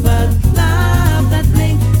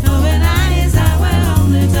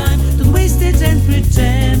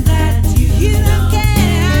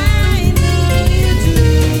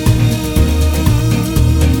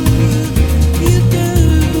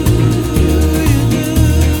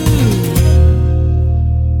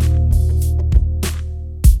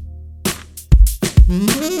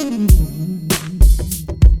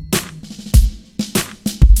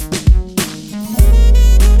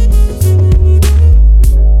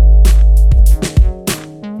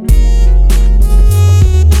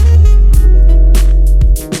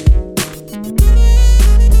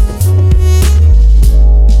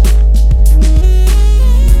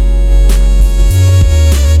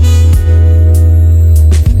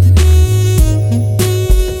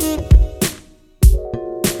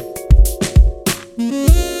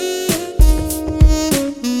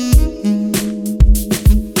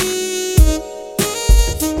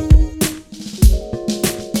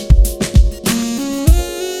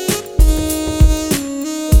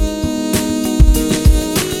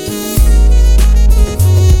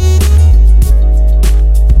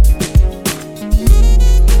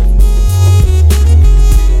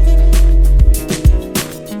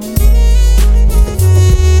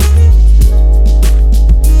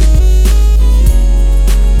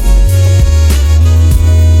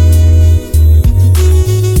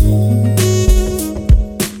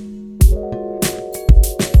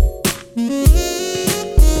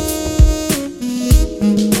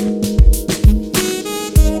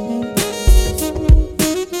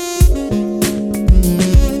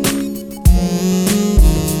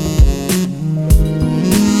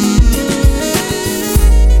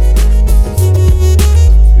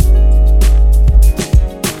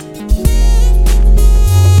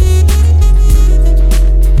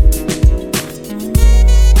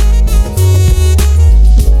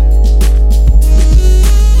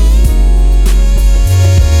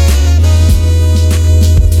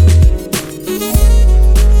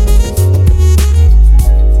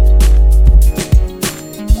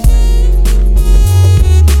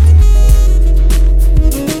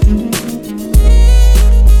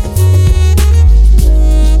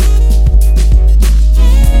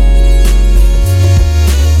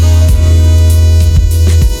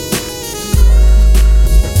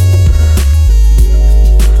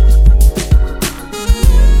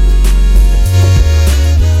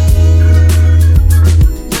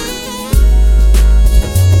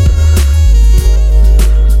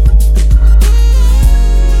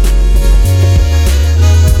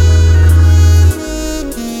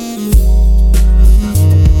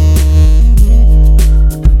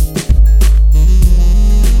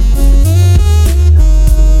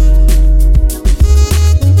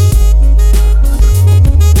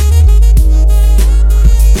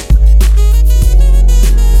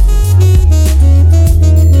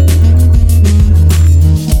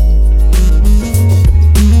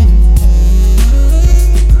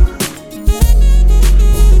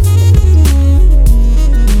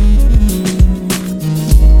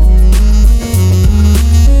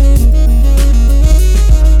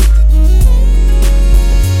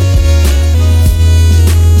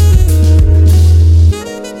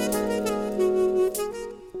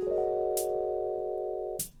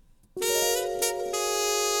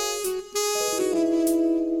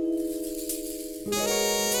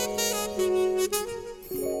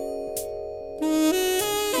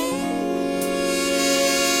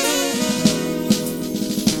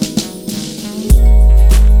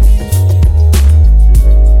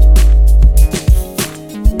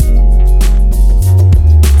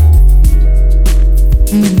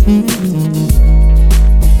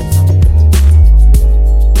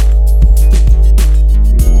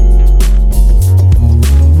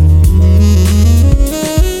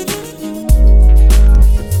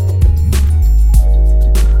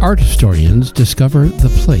historians discover the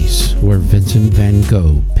place where Vincent van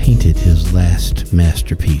Gogh painted his last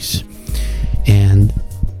masterpiece. And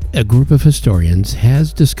a group of historians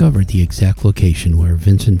has discovered the exact location where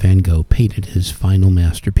Vincent van Gogh painted his final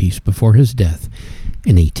masterpiece before his death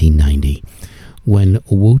in 1890. When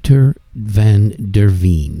Wouter van der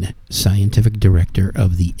Veen, scientific director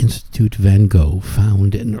of the Institute van Gogh,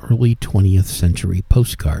 found an early 20th century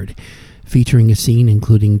postcard featuring a scene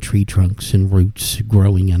including tree trunks and roots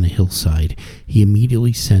growing on a hillside, he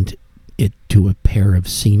immediately sent it to a pair of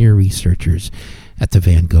senior researchers at the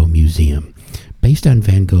Van Gogh Museum. Based on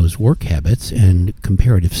Van Gogh's work habits and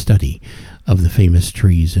comparative study of the famous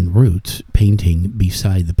trees and roots painting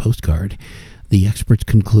beside the postcard, the experts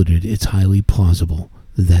concluded it's highly plausible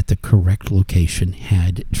that the correct location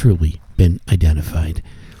had truly been identified.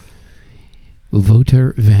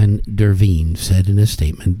 Wouter van der Veen said in a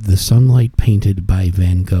statement, "The sunlight painted by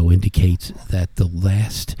Van Gogh indicates that the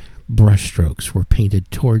last brushstrokes were painted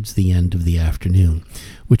towards the end of the afternoon,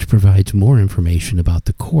 which provides more information about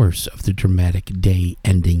the course of the dramatic day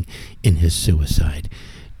ending in his suicide."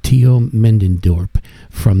 Theo Mendendorp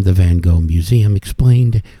from the Van Gogh Museum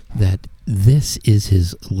explained that this is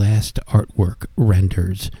his last artwork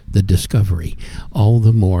renders the discovery all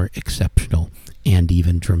the more exceptional and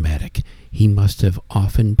even dramatic. He must have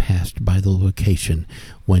often passed by the location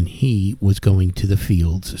when he was going to the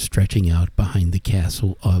fields stretching out behind the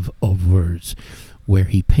castle of Auvers, where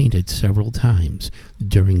he painted several times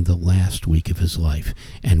during the last week of his life,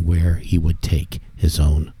 and where he would take his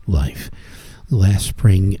own life. Last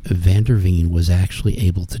spring, Van der Veen was actually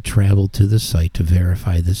able to travel to the site to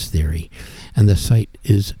verify this theory, and the site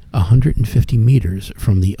is 150 meters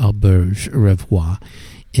from the Auberge Revoix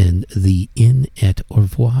in the inn at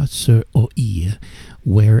Auvers-sur-Oise,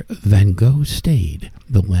 where Van Gogh stayed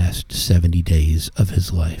the last 70 days of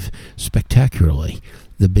his life. Spectacularly,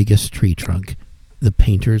 the biggest tree trunk, the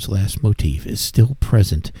painter's last motif, is still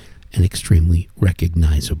present and extremely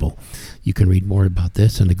recognizable. You can read more about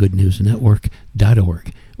this on the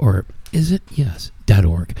goodnewsnetwork.org, or is it? Yes,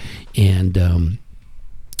 .org. And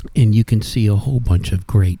you can see a whole bunch of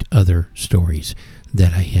great other stories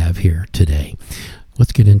that I have here today.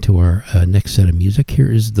 Let's get into our next set of music. Here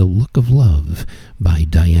is The Look of Love by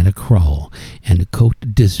Diana Krall, and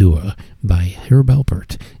Côte d'Azur by Herb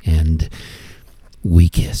Alpert, and We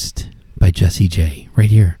Kissed by Jessie J, right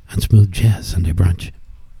here on Smooth Jazz Sunday Brunch.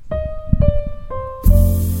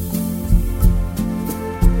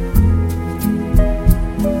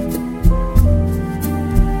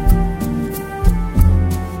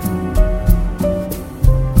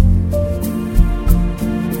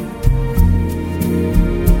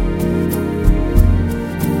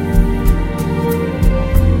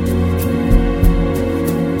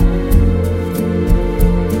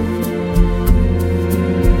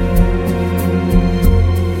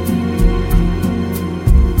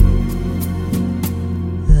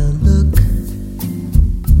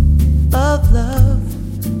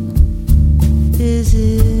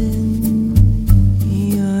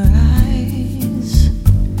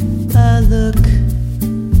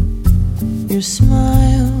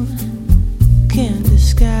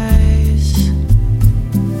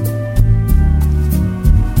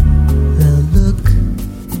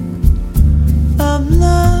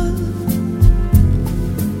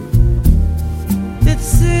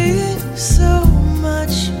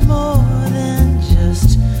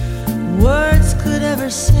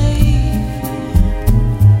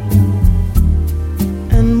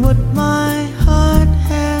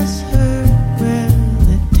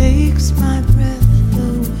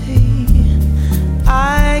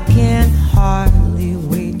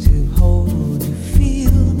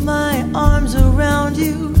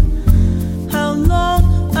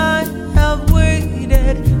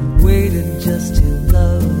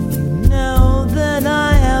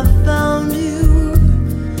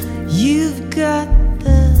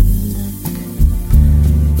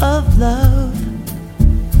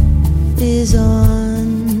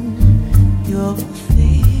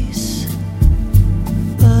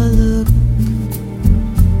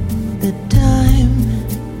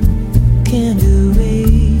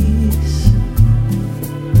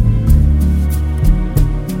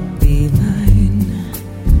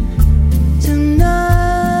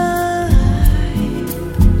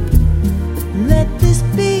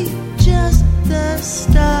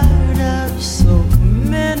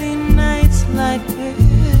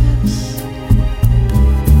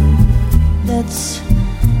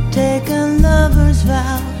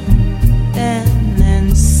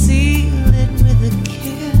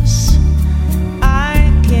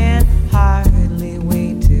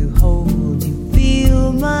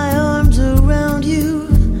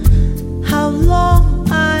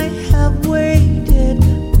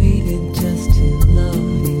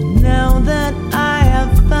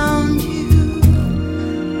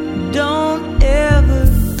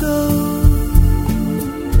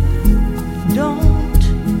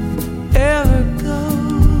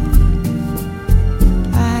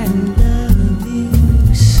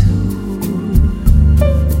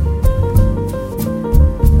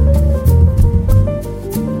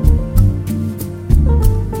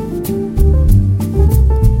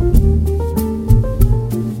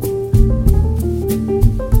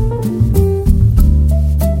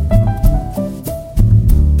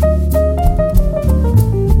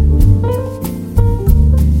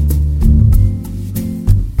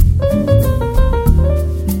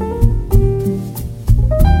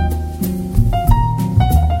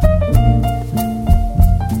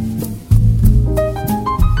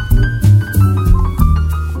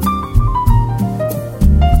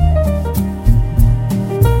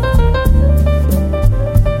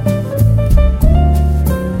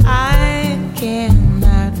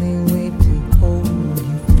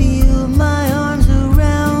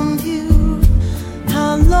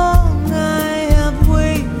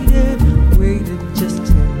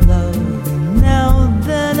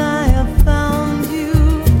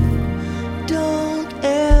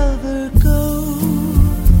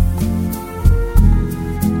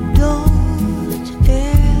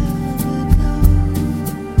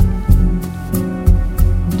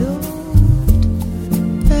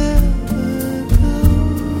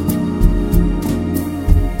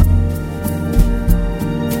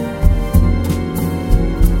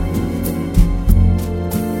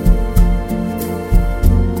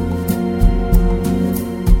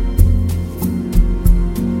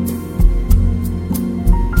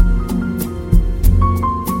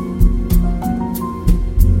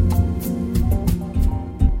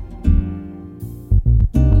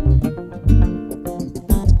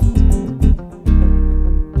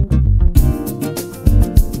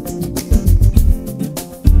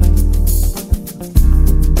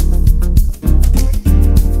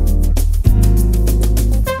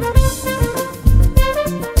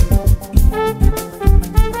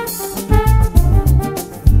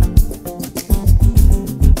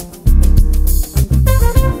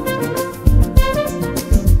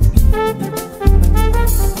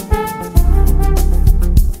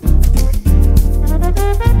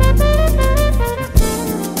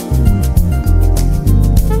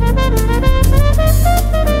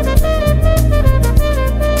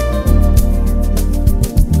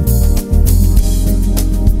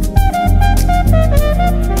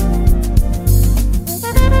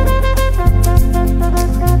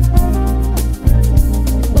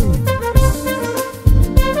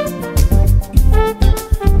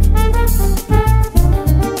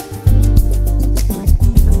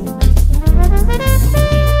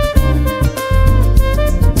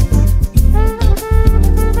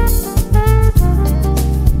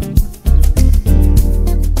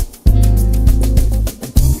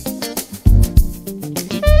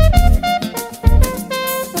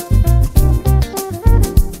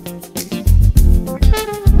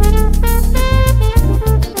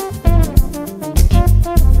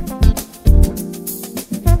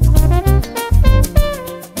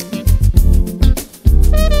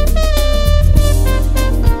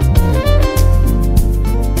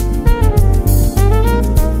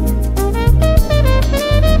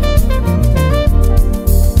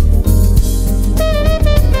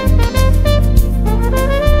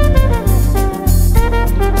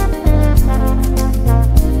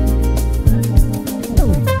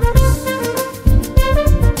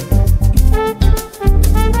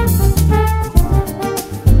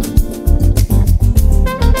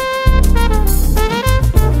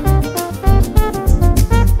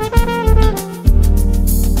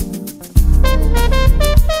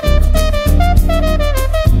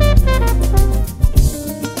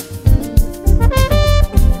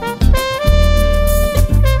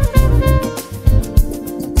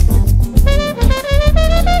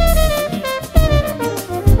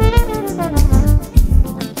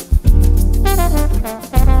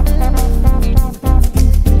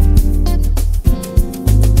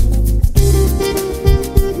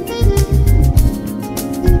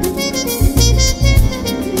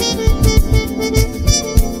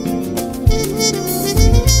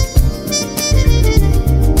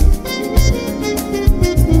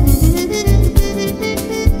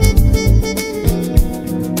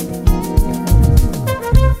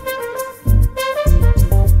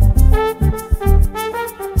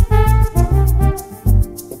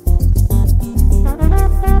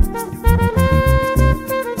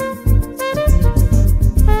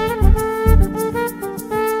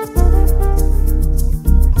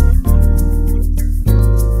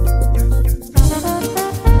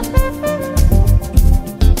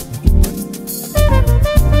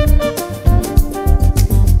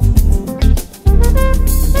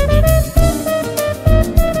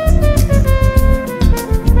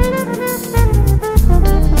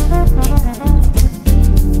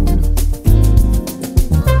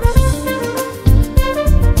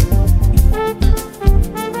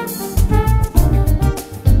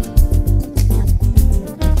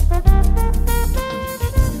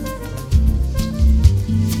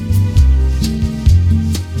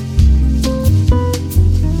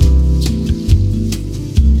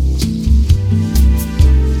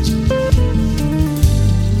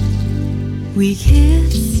 We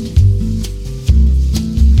kissed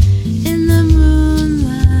in the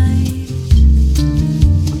moonlight.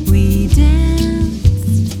 We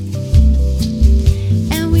danced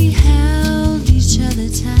and we held each other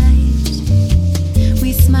tight.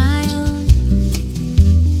 We smiled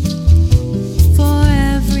for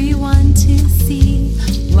everyone to see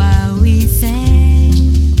while we sang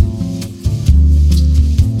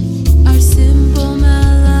our simple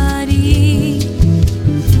melody.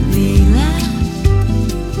 We laughed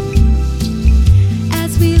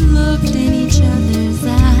as we looked in each other's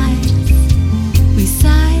eyes. We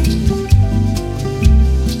sighed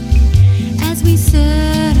as we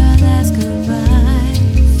said our last goodbyes.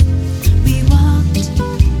 We walked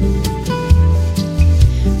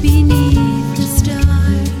beneath the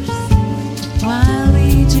stars while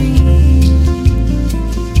we dreamed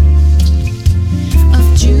of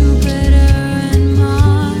Jupiter and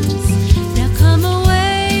Mars. Now come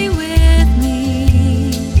away with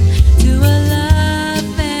me to a love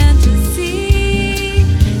fantasy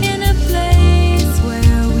in a place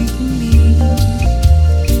where we can be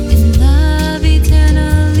in love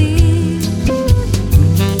eternally.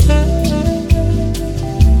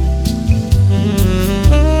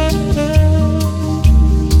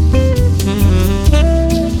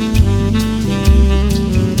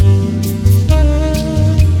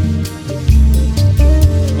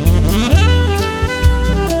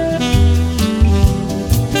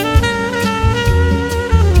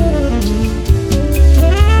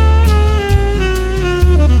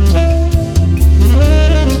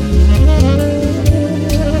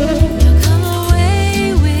 Now come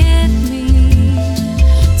away with me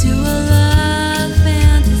to a love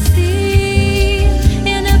fantasy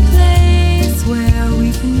in a place where we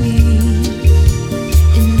can be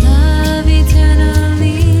in love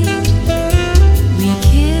eternally. We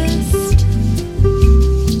kissed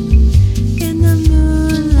in the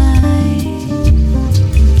moonlight.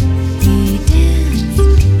 We danced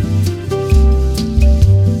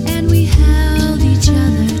and we held each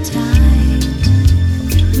other tight.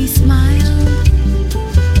 We smiled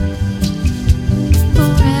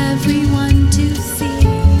for everyone to see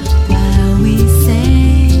while we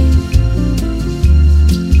sang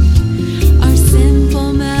our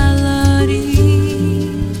simple melody.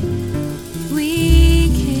 We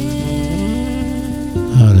kissed.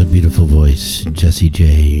 Oh, the beautiful voice, Jessie J.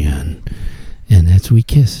 And that's We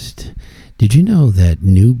Kissed. Did you know that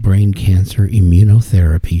new brain cancer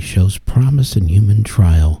immunotherapy shows promise in human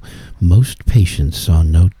trial? Most patients saw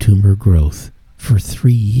no tumor growth for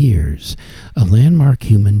 3 years. A landmark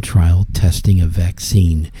human trial testing a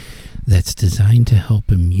vaccine that's designed to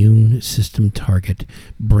help immune system target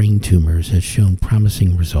brain tumors has shown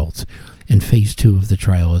promising results, and phase 2 of the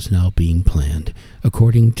trial is now being planned.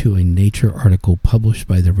 According to a Nature article published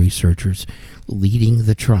by the researchers leading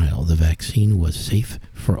the trial, the vaccine was safe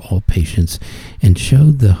for all patients and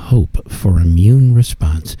showed the hope for immune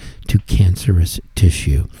response to cancerous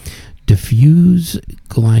tissue. Diffuse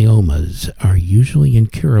gliomas are usually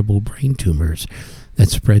incurable brain tumors that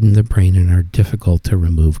spread in the brain and are difficult to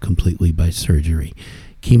remove completely by surgery.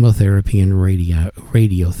 Chemotherapy and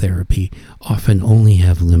radiotherapy often only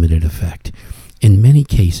have limited effect. In many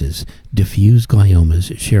cases, diffuse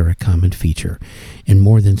gliomas share a common feature. In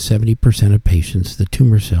more than 70% of patients, the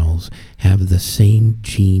tumor cells have the same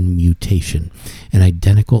gene mutation. An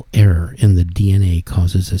identical error in the DNA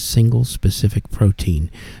causes a single specific protein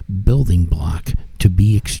building block to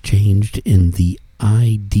be exchanged in the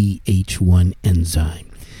IDH1 enzyme.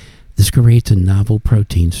 This creates a novel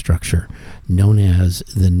protein structure known as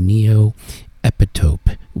the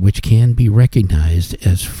neoepitope, which can be recognized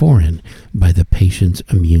as foreign by the patient's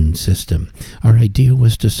immune system. Our idea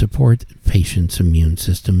was to support patients' immune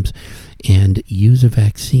systems and use a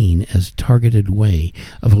vaccine as a targeted way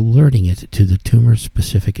of alerting it to the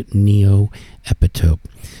tumor-specific neoepitope,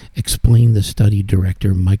 explained the study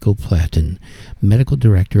director Michael Platten, medical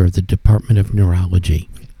director of the Department of Neurology.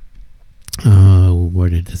 Where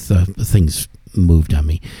did the things moved on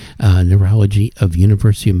me? Neurology of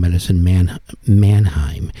University of Medicine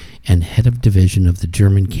Mannheim, and head of division of the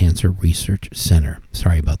German Cancer Research Center.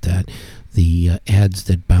 Sorry about that. The ads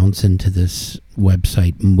that bounce into this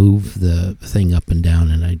website move the thing up and down,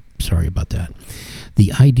 and I'm sorry about that.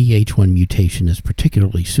 The IDH1 mutation is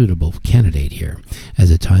particularly suitable candidate here, as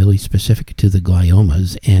it's highly specific to the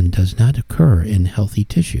gliomas and does not occur in healthy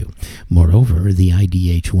tissue. Moreover, the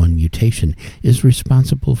IDH1 mutation is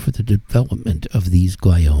responsible for the development of these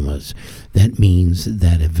gliomas. That means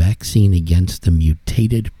that a vaccine against the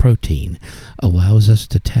mutated protein allows us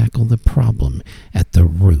to tackle the problem at the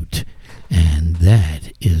root. And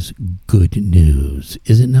that is good news,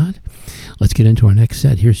 is it not? Let's get into our next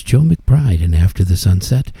set. Here's Joe McBride, and After the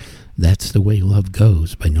Sunset, That's the Way Love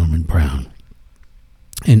Goes by Norman Brown.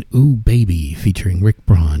 And Ooh Baby featuring Rick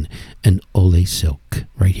Braun and Ole Silk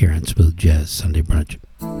right here on Smooth Jazz Sunday Brunch.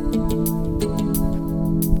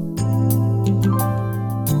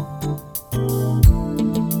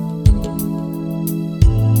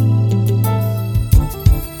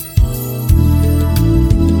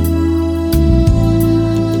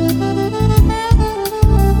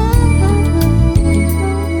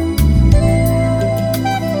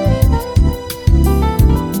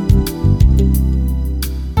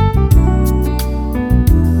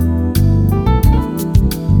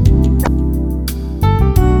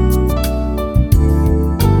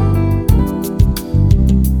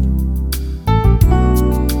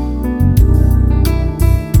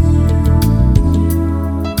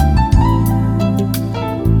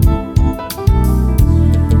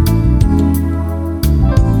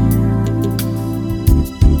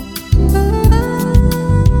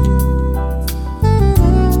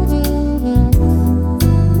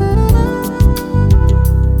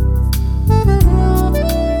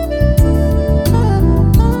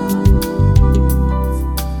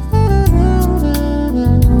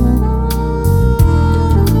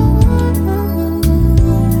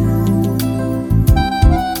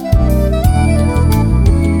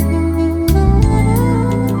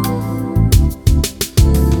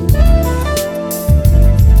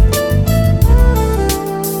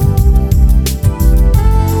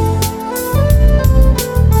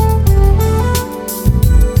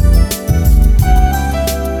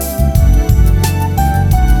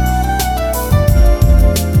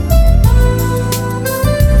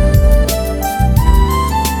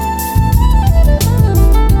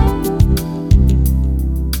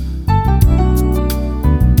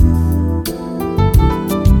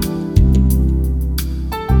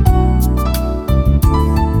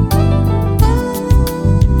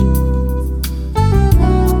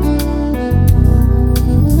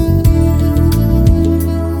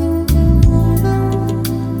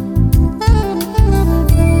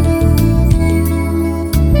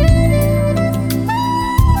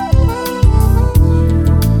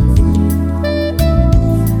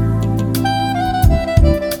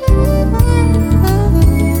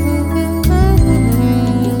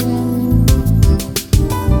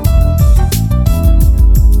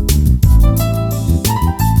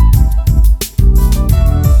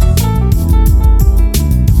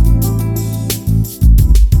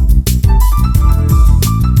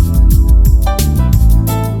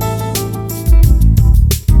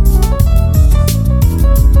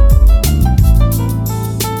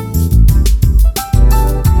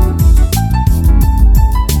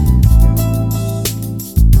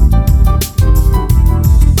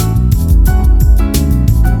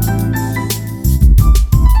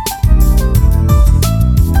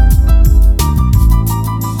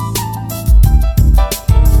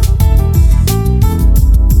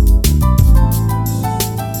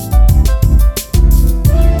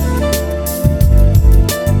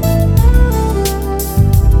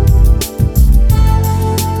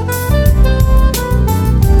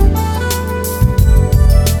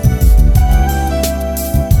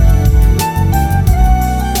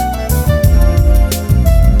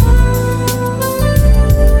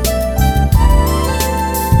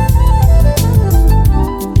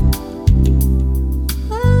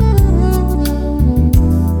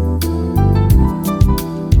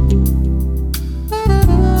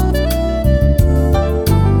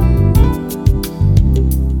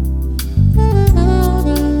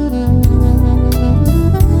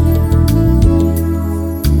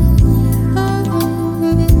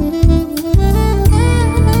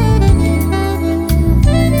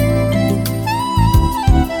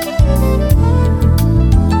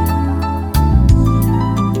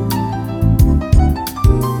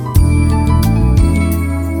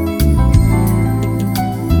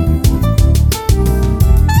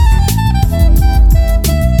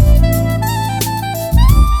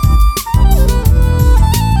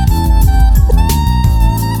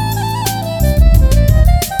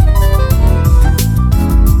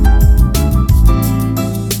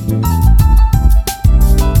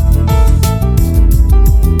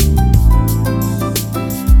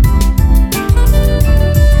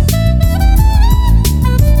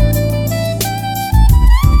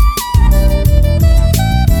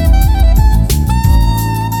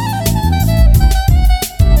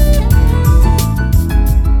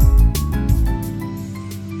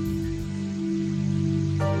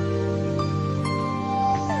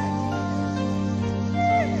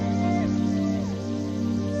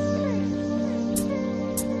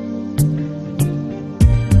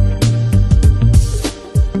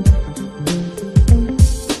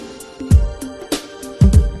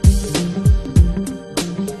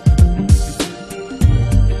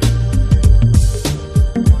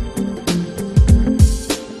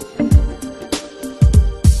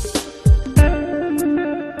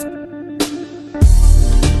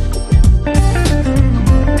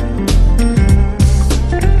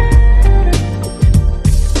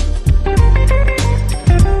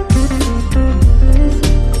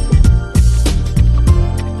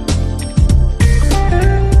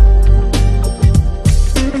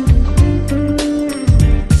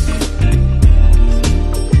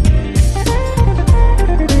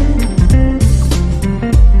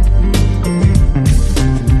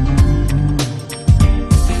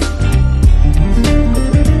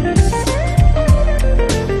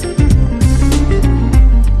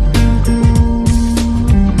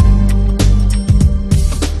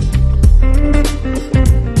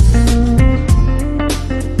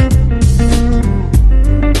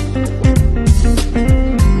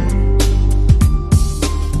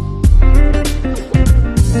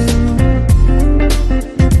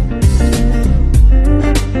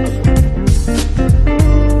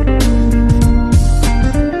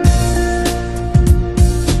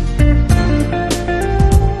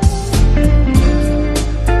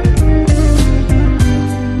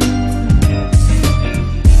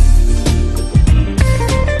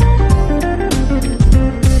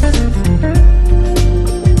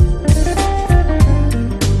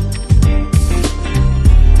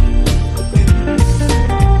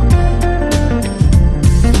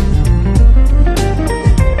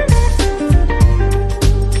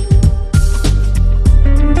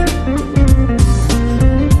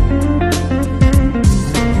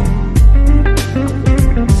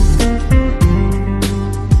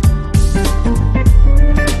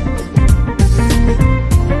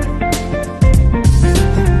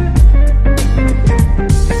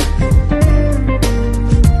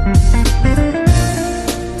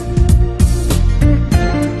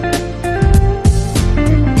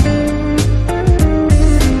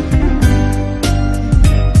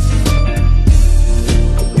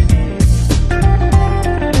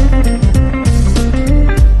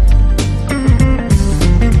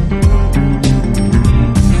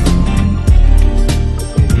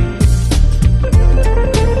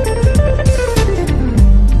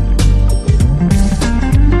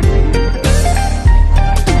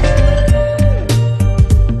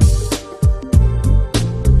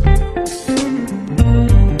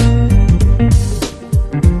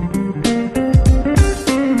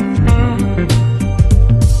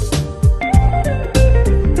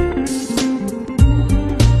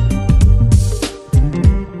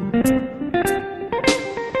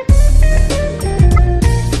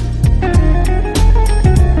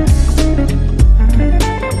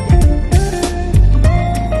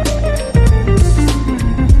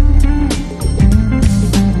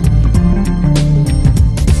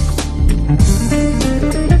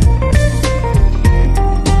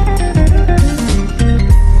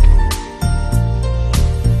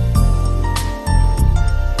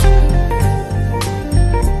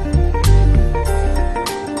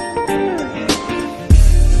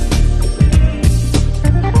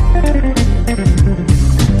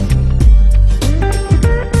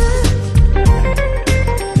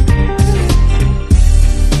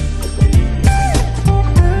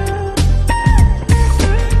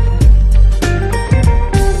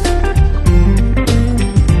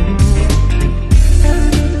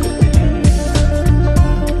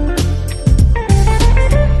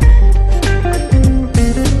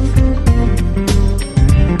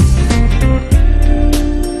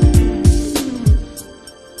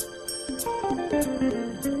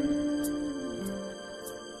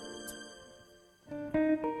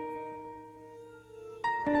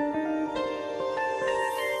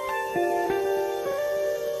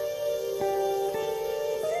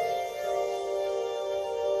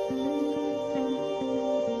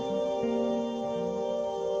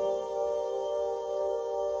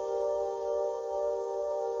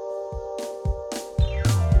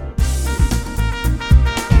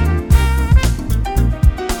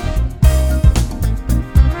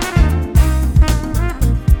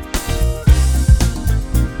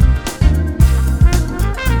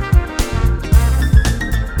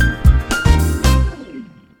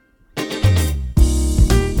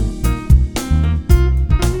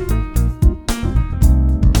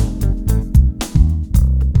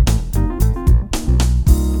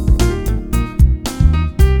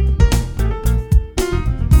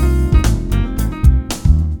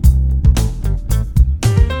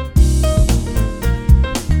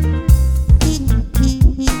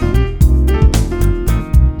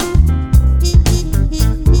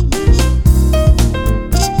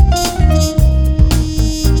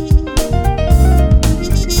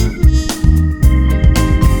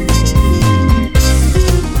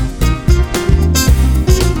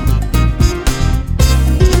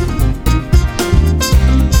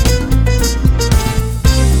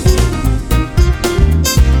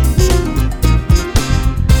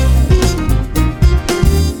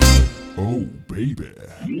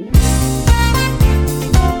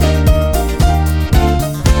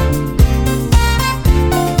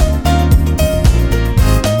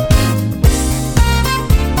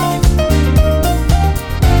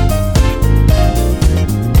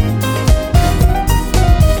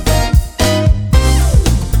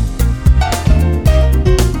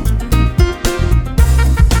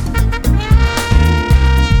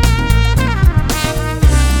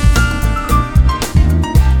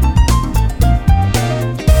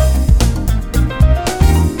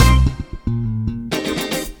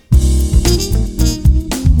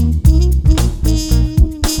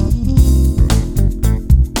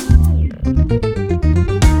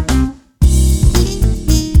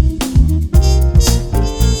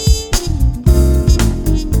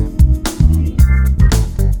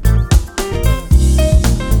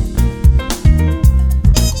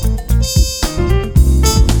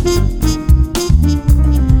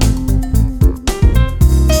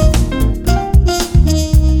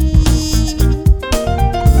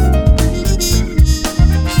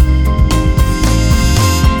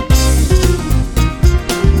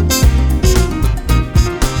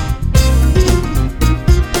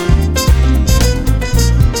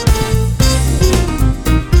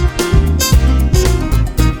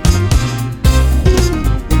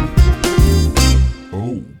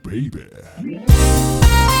 baby.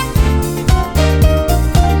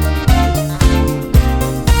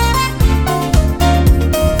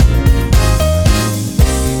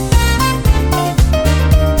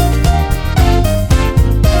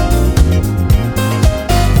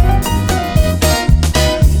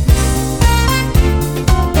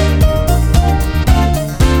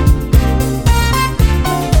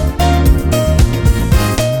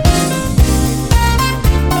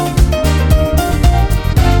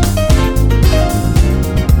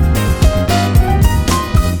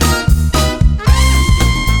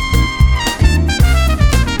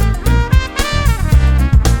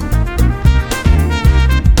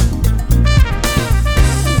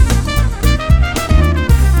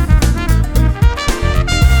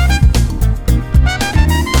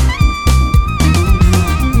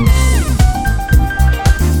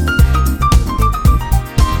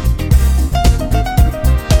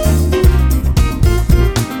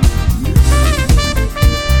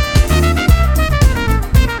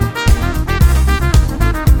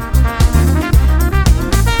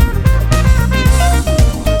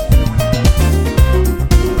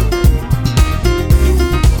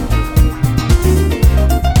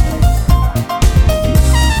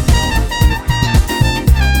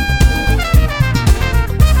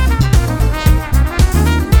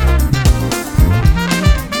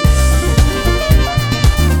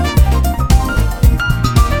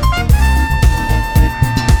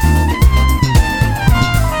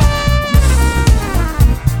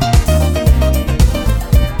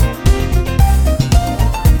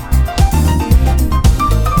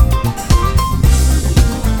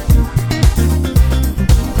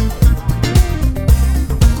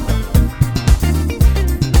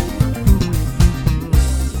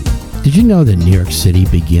 Did you know that New York City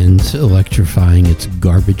begins electrifying its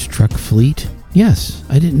garbage truck fleet? Yes,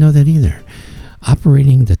 I didn't know that either.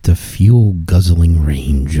 Operating at the fuel-guzzling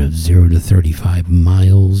range of 0 to 35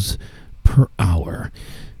 miles per hour.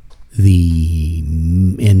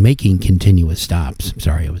 And making continuous stops.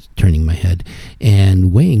 Sorry, I was turning my head.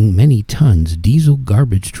 And weighing many tons, diesel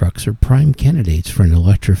garbage trucks are prime candidates for an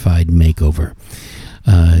electrified makeover.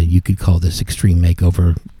 You could call this Extreme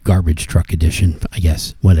Makeover Garbage Truck Edition, I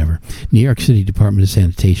guess, whatever. New York City Department of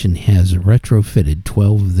Sanitation has retrofitted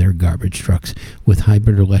 12 of their garbage trucks with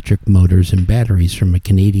hybrid electric motors and batteries from a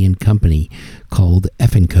Canadian company called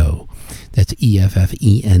Effenco. That's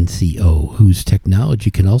EFFENCO, whose technology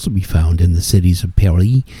can also be found in the cities of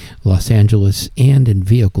Paris, Los Angeles, and in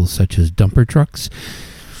vehicles such as dumper trucks,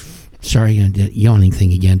 yawning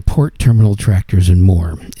thing again, port terminal tractors, and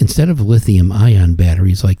more. Instead of lithium-ion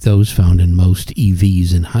batteries like those found in most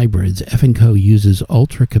EVs and hybrids, Effenco uses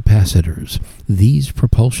ultracapacitors. These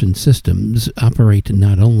propulsion systems operate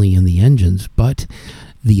not only in the engines, but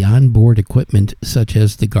the onboard equipment such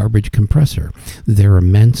as the garbage compressor. Their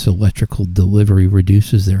immense electrical delivery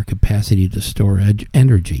reduces their capacity to store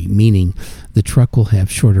energy, meaning the truck will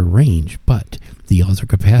have shorter range, but the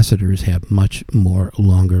ultracapacitors have much more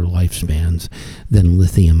longer lifespans than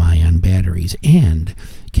lithium-ion batteries and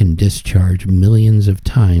can discharge millions of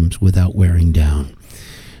times without wearing down.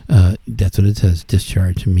 That's what it says,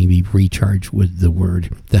 discharge, maybe recharge with the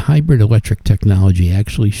word. The hybrid electric technology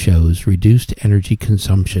actually shows reduced energy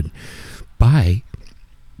consumption by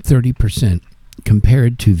 30%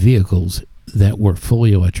 compared to vehicles that were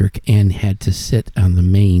fully electric and had to sit on the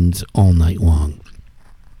mains all night long.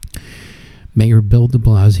 Mayor Bill de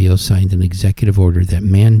Blasio signed an executive order that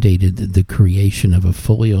mandated the creation of a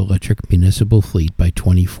fully electric municipal fleet by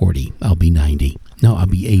 2040. I'll be 90. No, I'll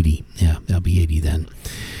be 80. Yeah, I'll be 80 then.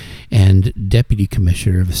 And Deputy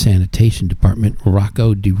Commissioner of the Sanitation Department,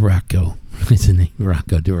 Rocco DiRocco, his name,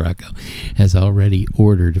 Rocco DiRocco, has already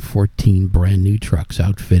ordered 14 brand new trucks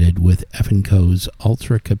outfitted with Effenco's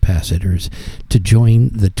ultracapacitors to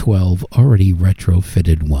join the 12 already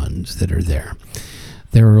retrofitted ones that are there.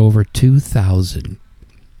 There are over 2,000,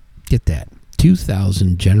 get that,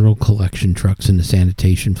 2,000 general collection trucks in the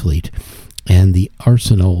sanitation fleet, and the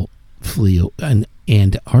Arsenal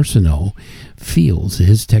feels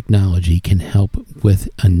his technology can help with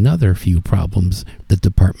another few problems the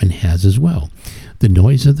department has as well. The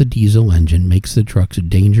noise of the diesel engine makes the trucks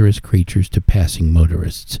dangerous creatures to passing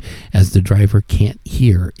motorists, as the driver can't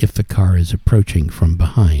hear if the car is approaching from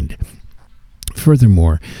behind.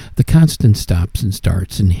 Furthermore, the constant stops and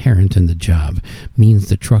starts inherent in the job means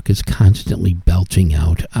the truck is constantly belching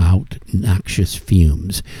out noxious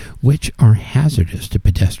fumes, which are hazardous to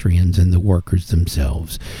pedestrians and the workers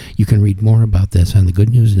themselves. You can read more about this on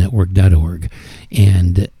thegoodnewsnetwork.org.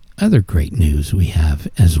 And other great news we have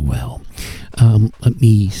as well. Let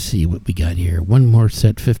me see what we got here. One more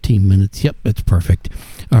set, 15 minutes. Yep, that's perfect.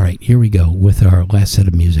 All right, here we go with our last set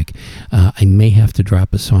of music. I may have to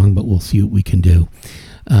drop a song, but we'll see what we can do.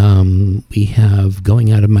 We have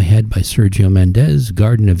Going Out of My Head by Sergio Mendes,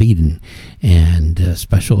 Garden of Eden, and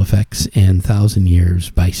special effects and 1,000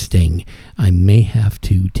 Years by Sting. I may have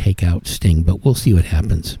to take out Sting, but we'll see what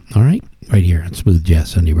happens. All right, right here on Smooth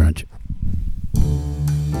Jazz Sunday Brunch.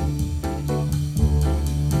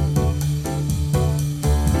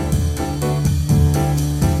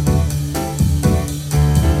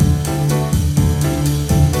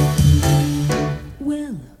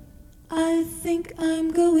 I think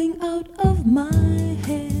I'm going out of my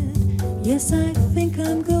head. Yes, I think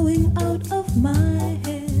I'm going out of my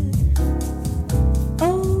head.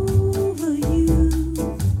 Over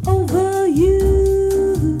you, over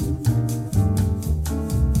you.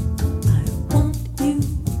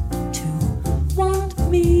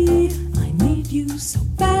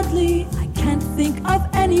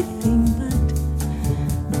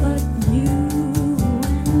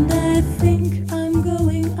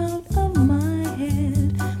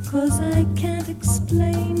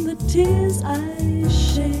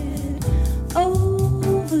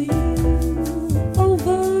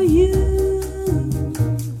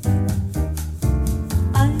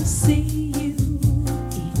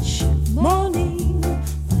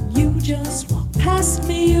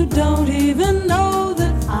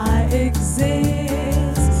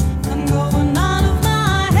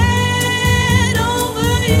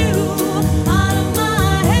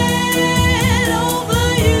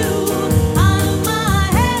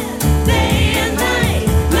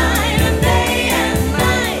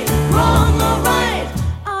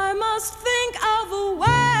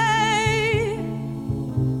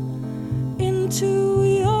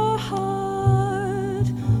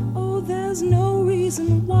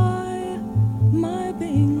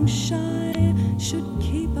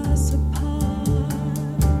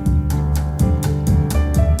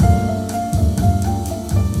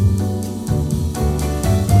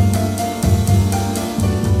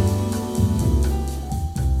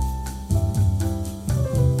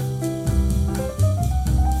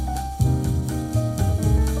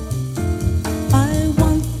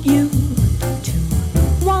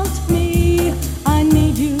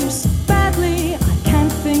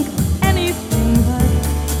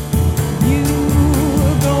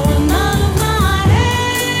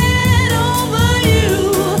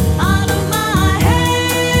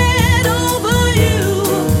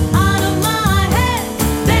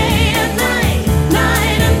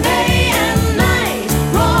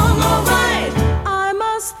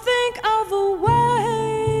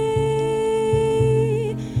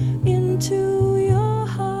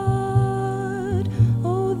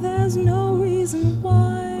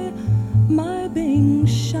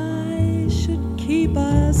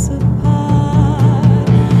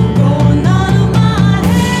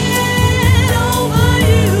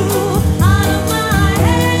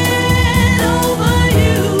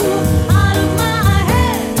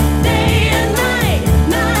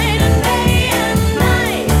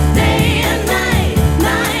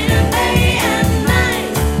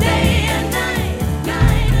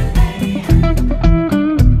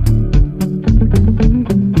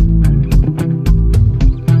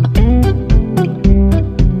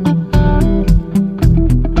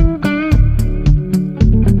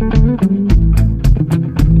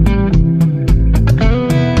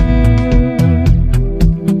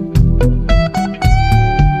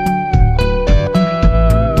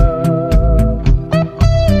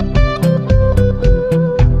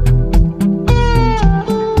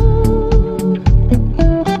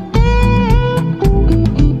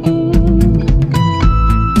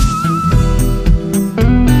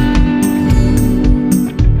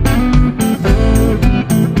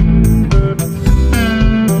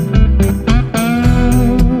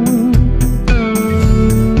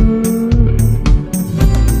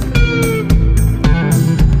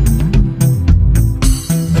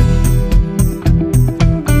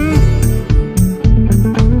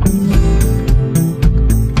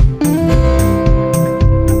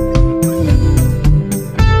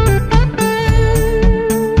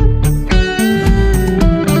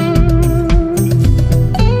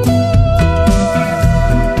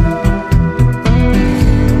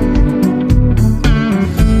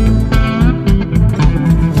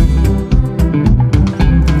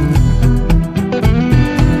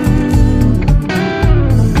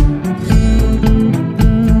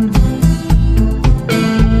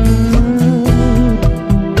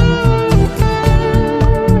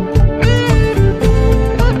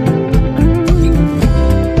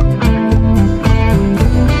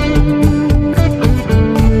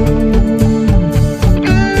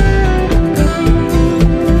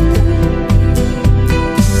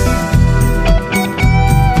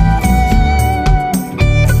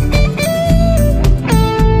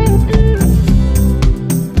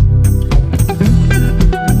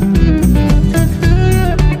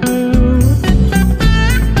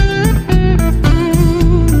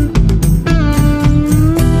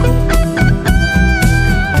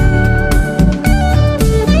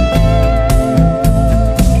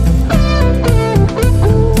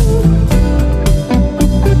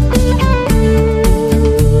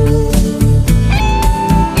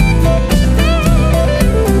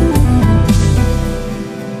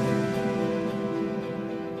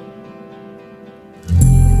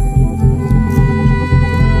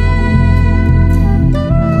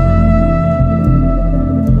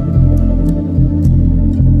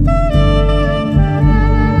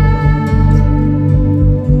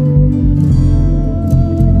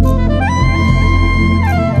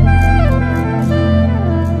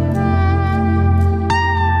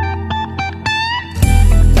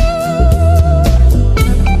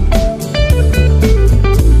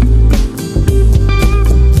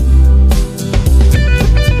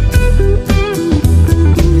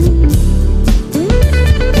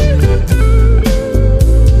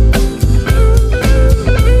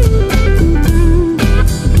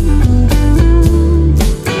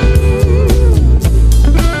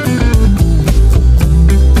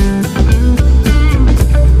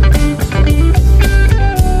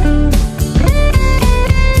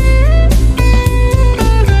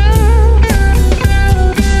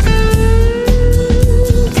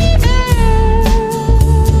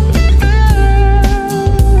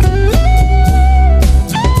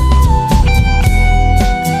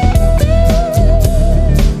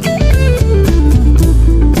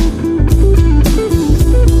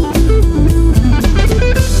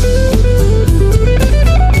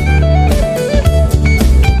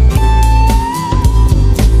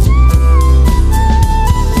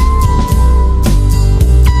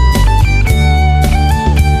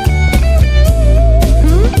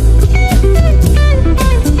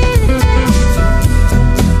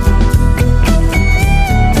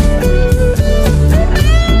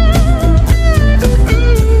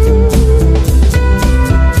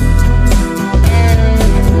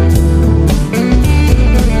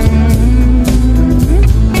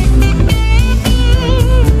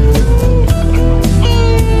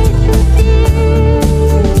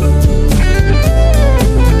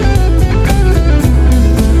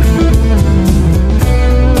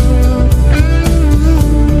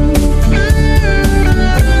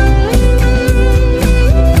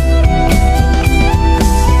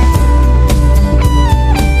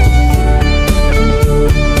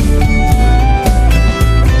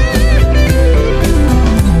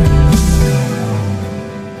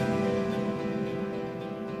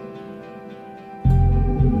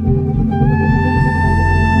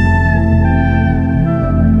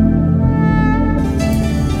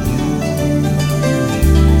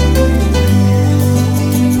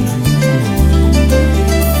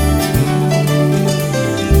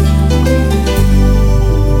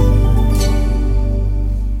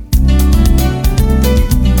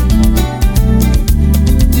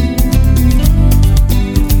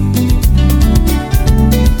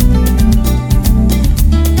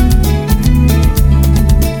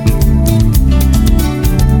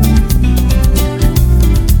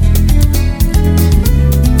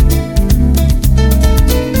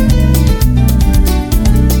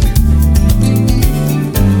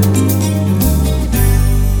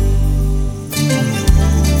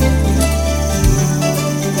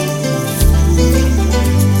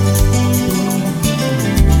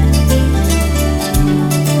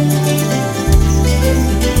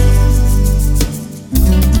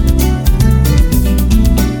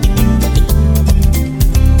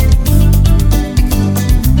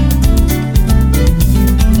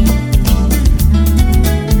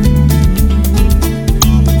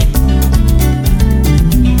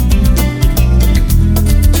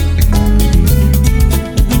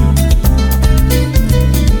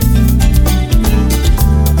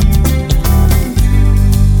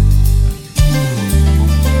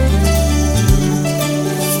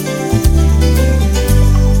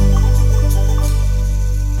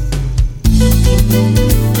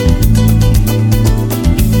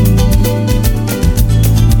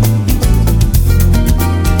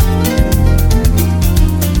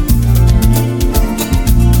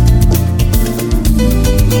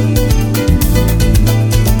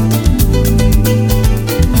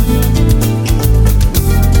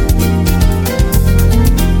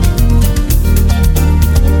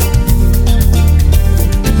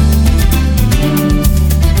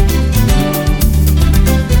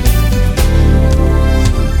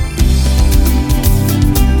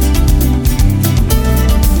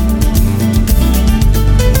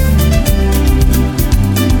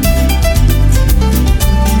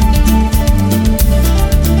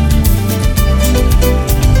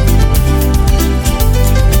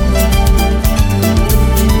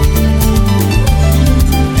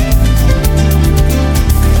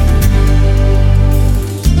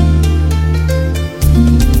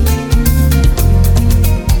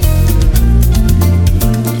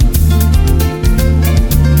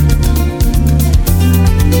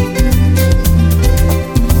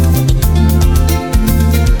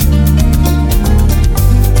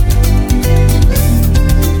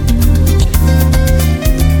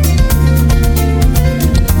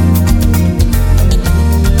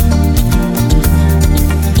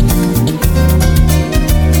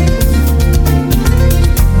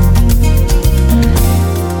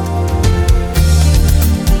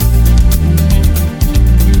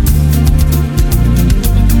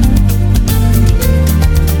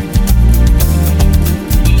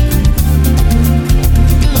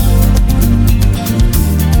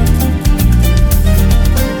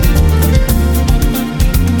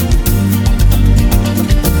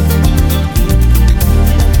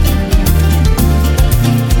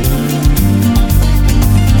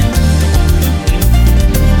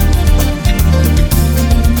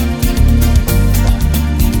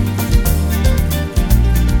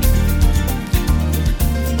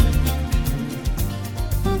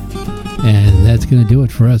 going to do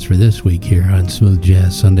it for us for this week here on Smooth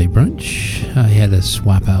Jazz Sunday Brunch. I had to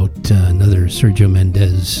swap out another Sergio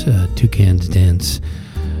Mendes Toucan's Dance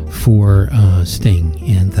for Sting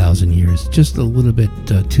and 1,000 Years. Just a little bit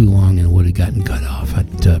too long and would have gotten cut off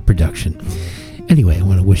at production. Anyway, I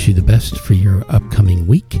want to wish you the best for your upcoming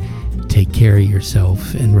week. Take care of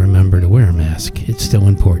yourself and remember to wear a mask. It's still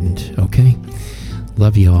important, okay?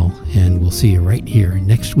 Love you all, and we'll see you right here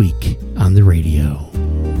next week on the radio.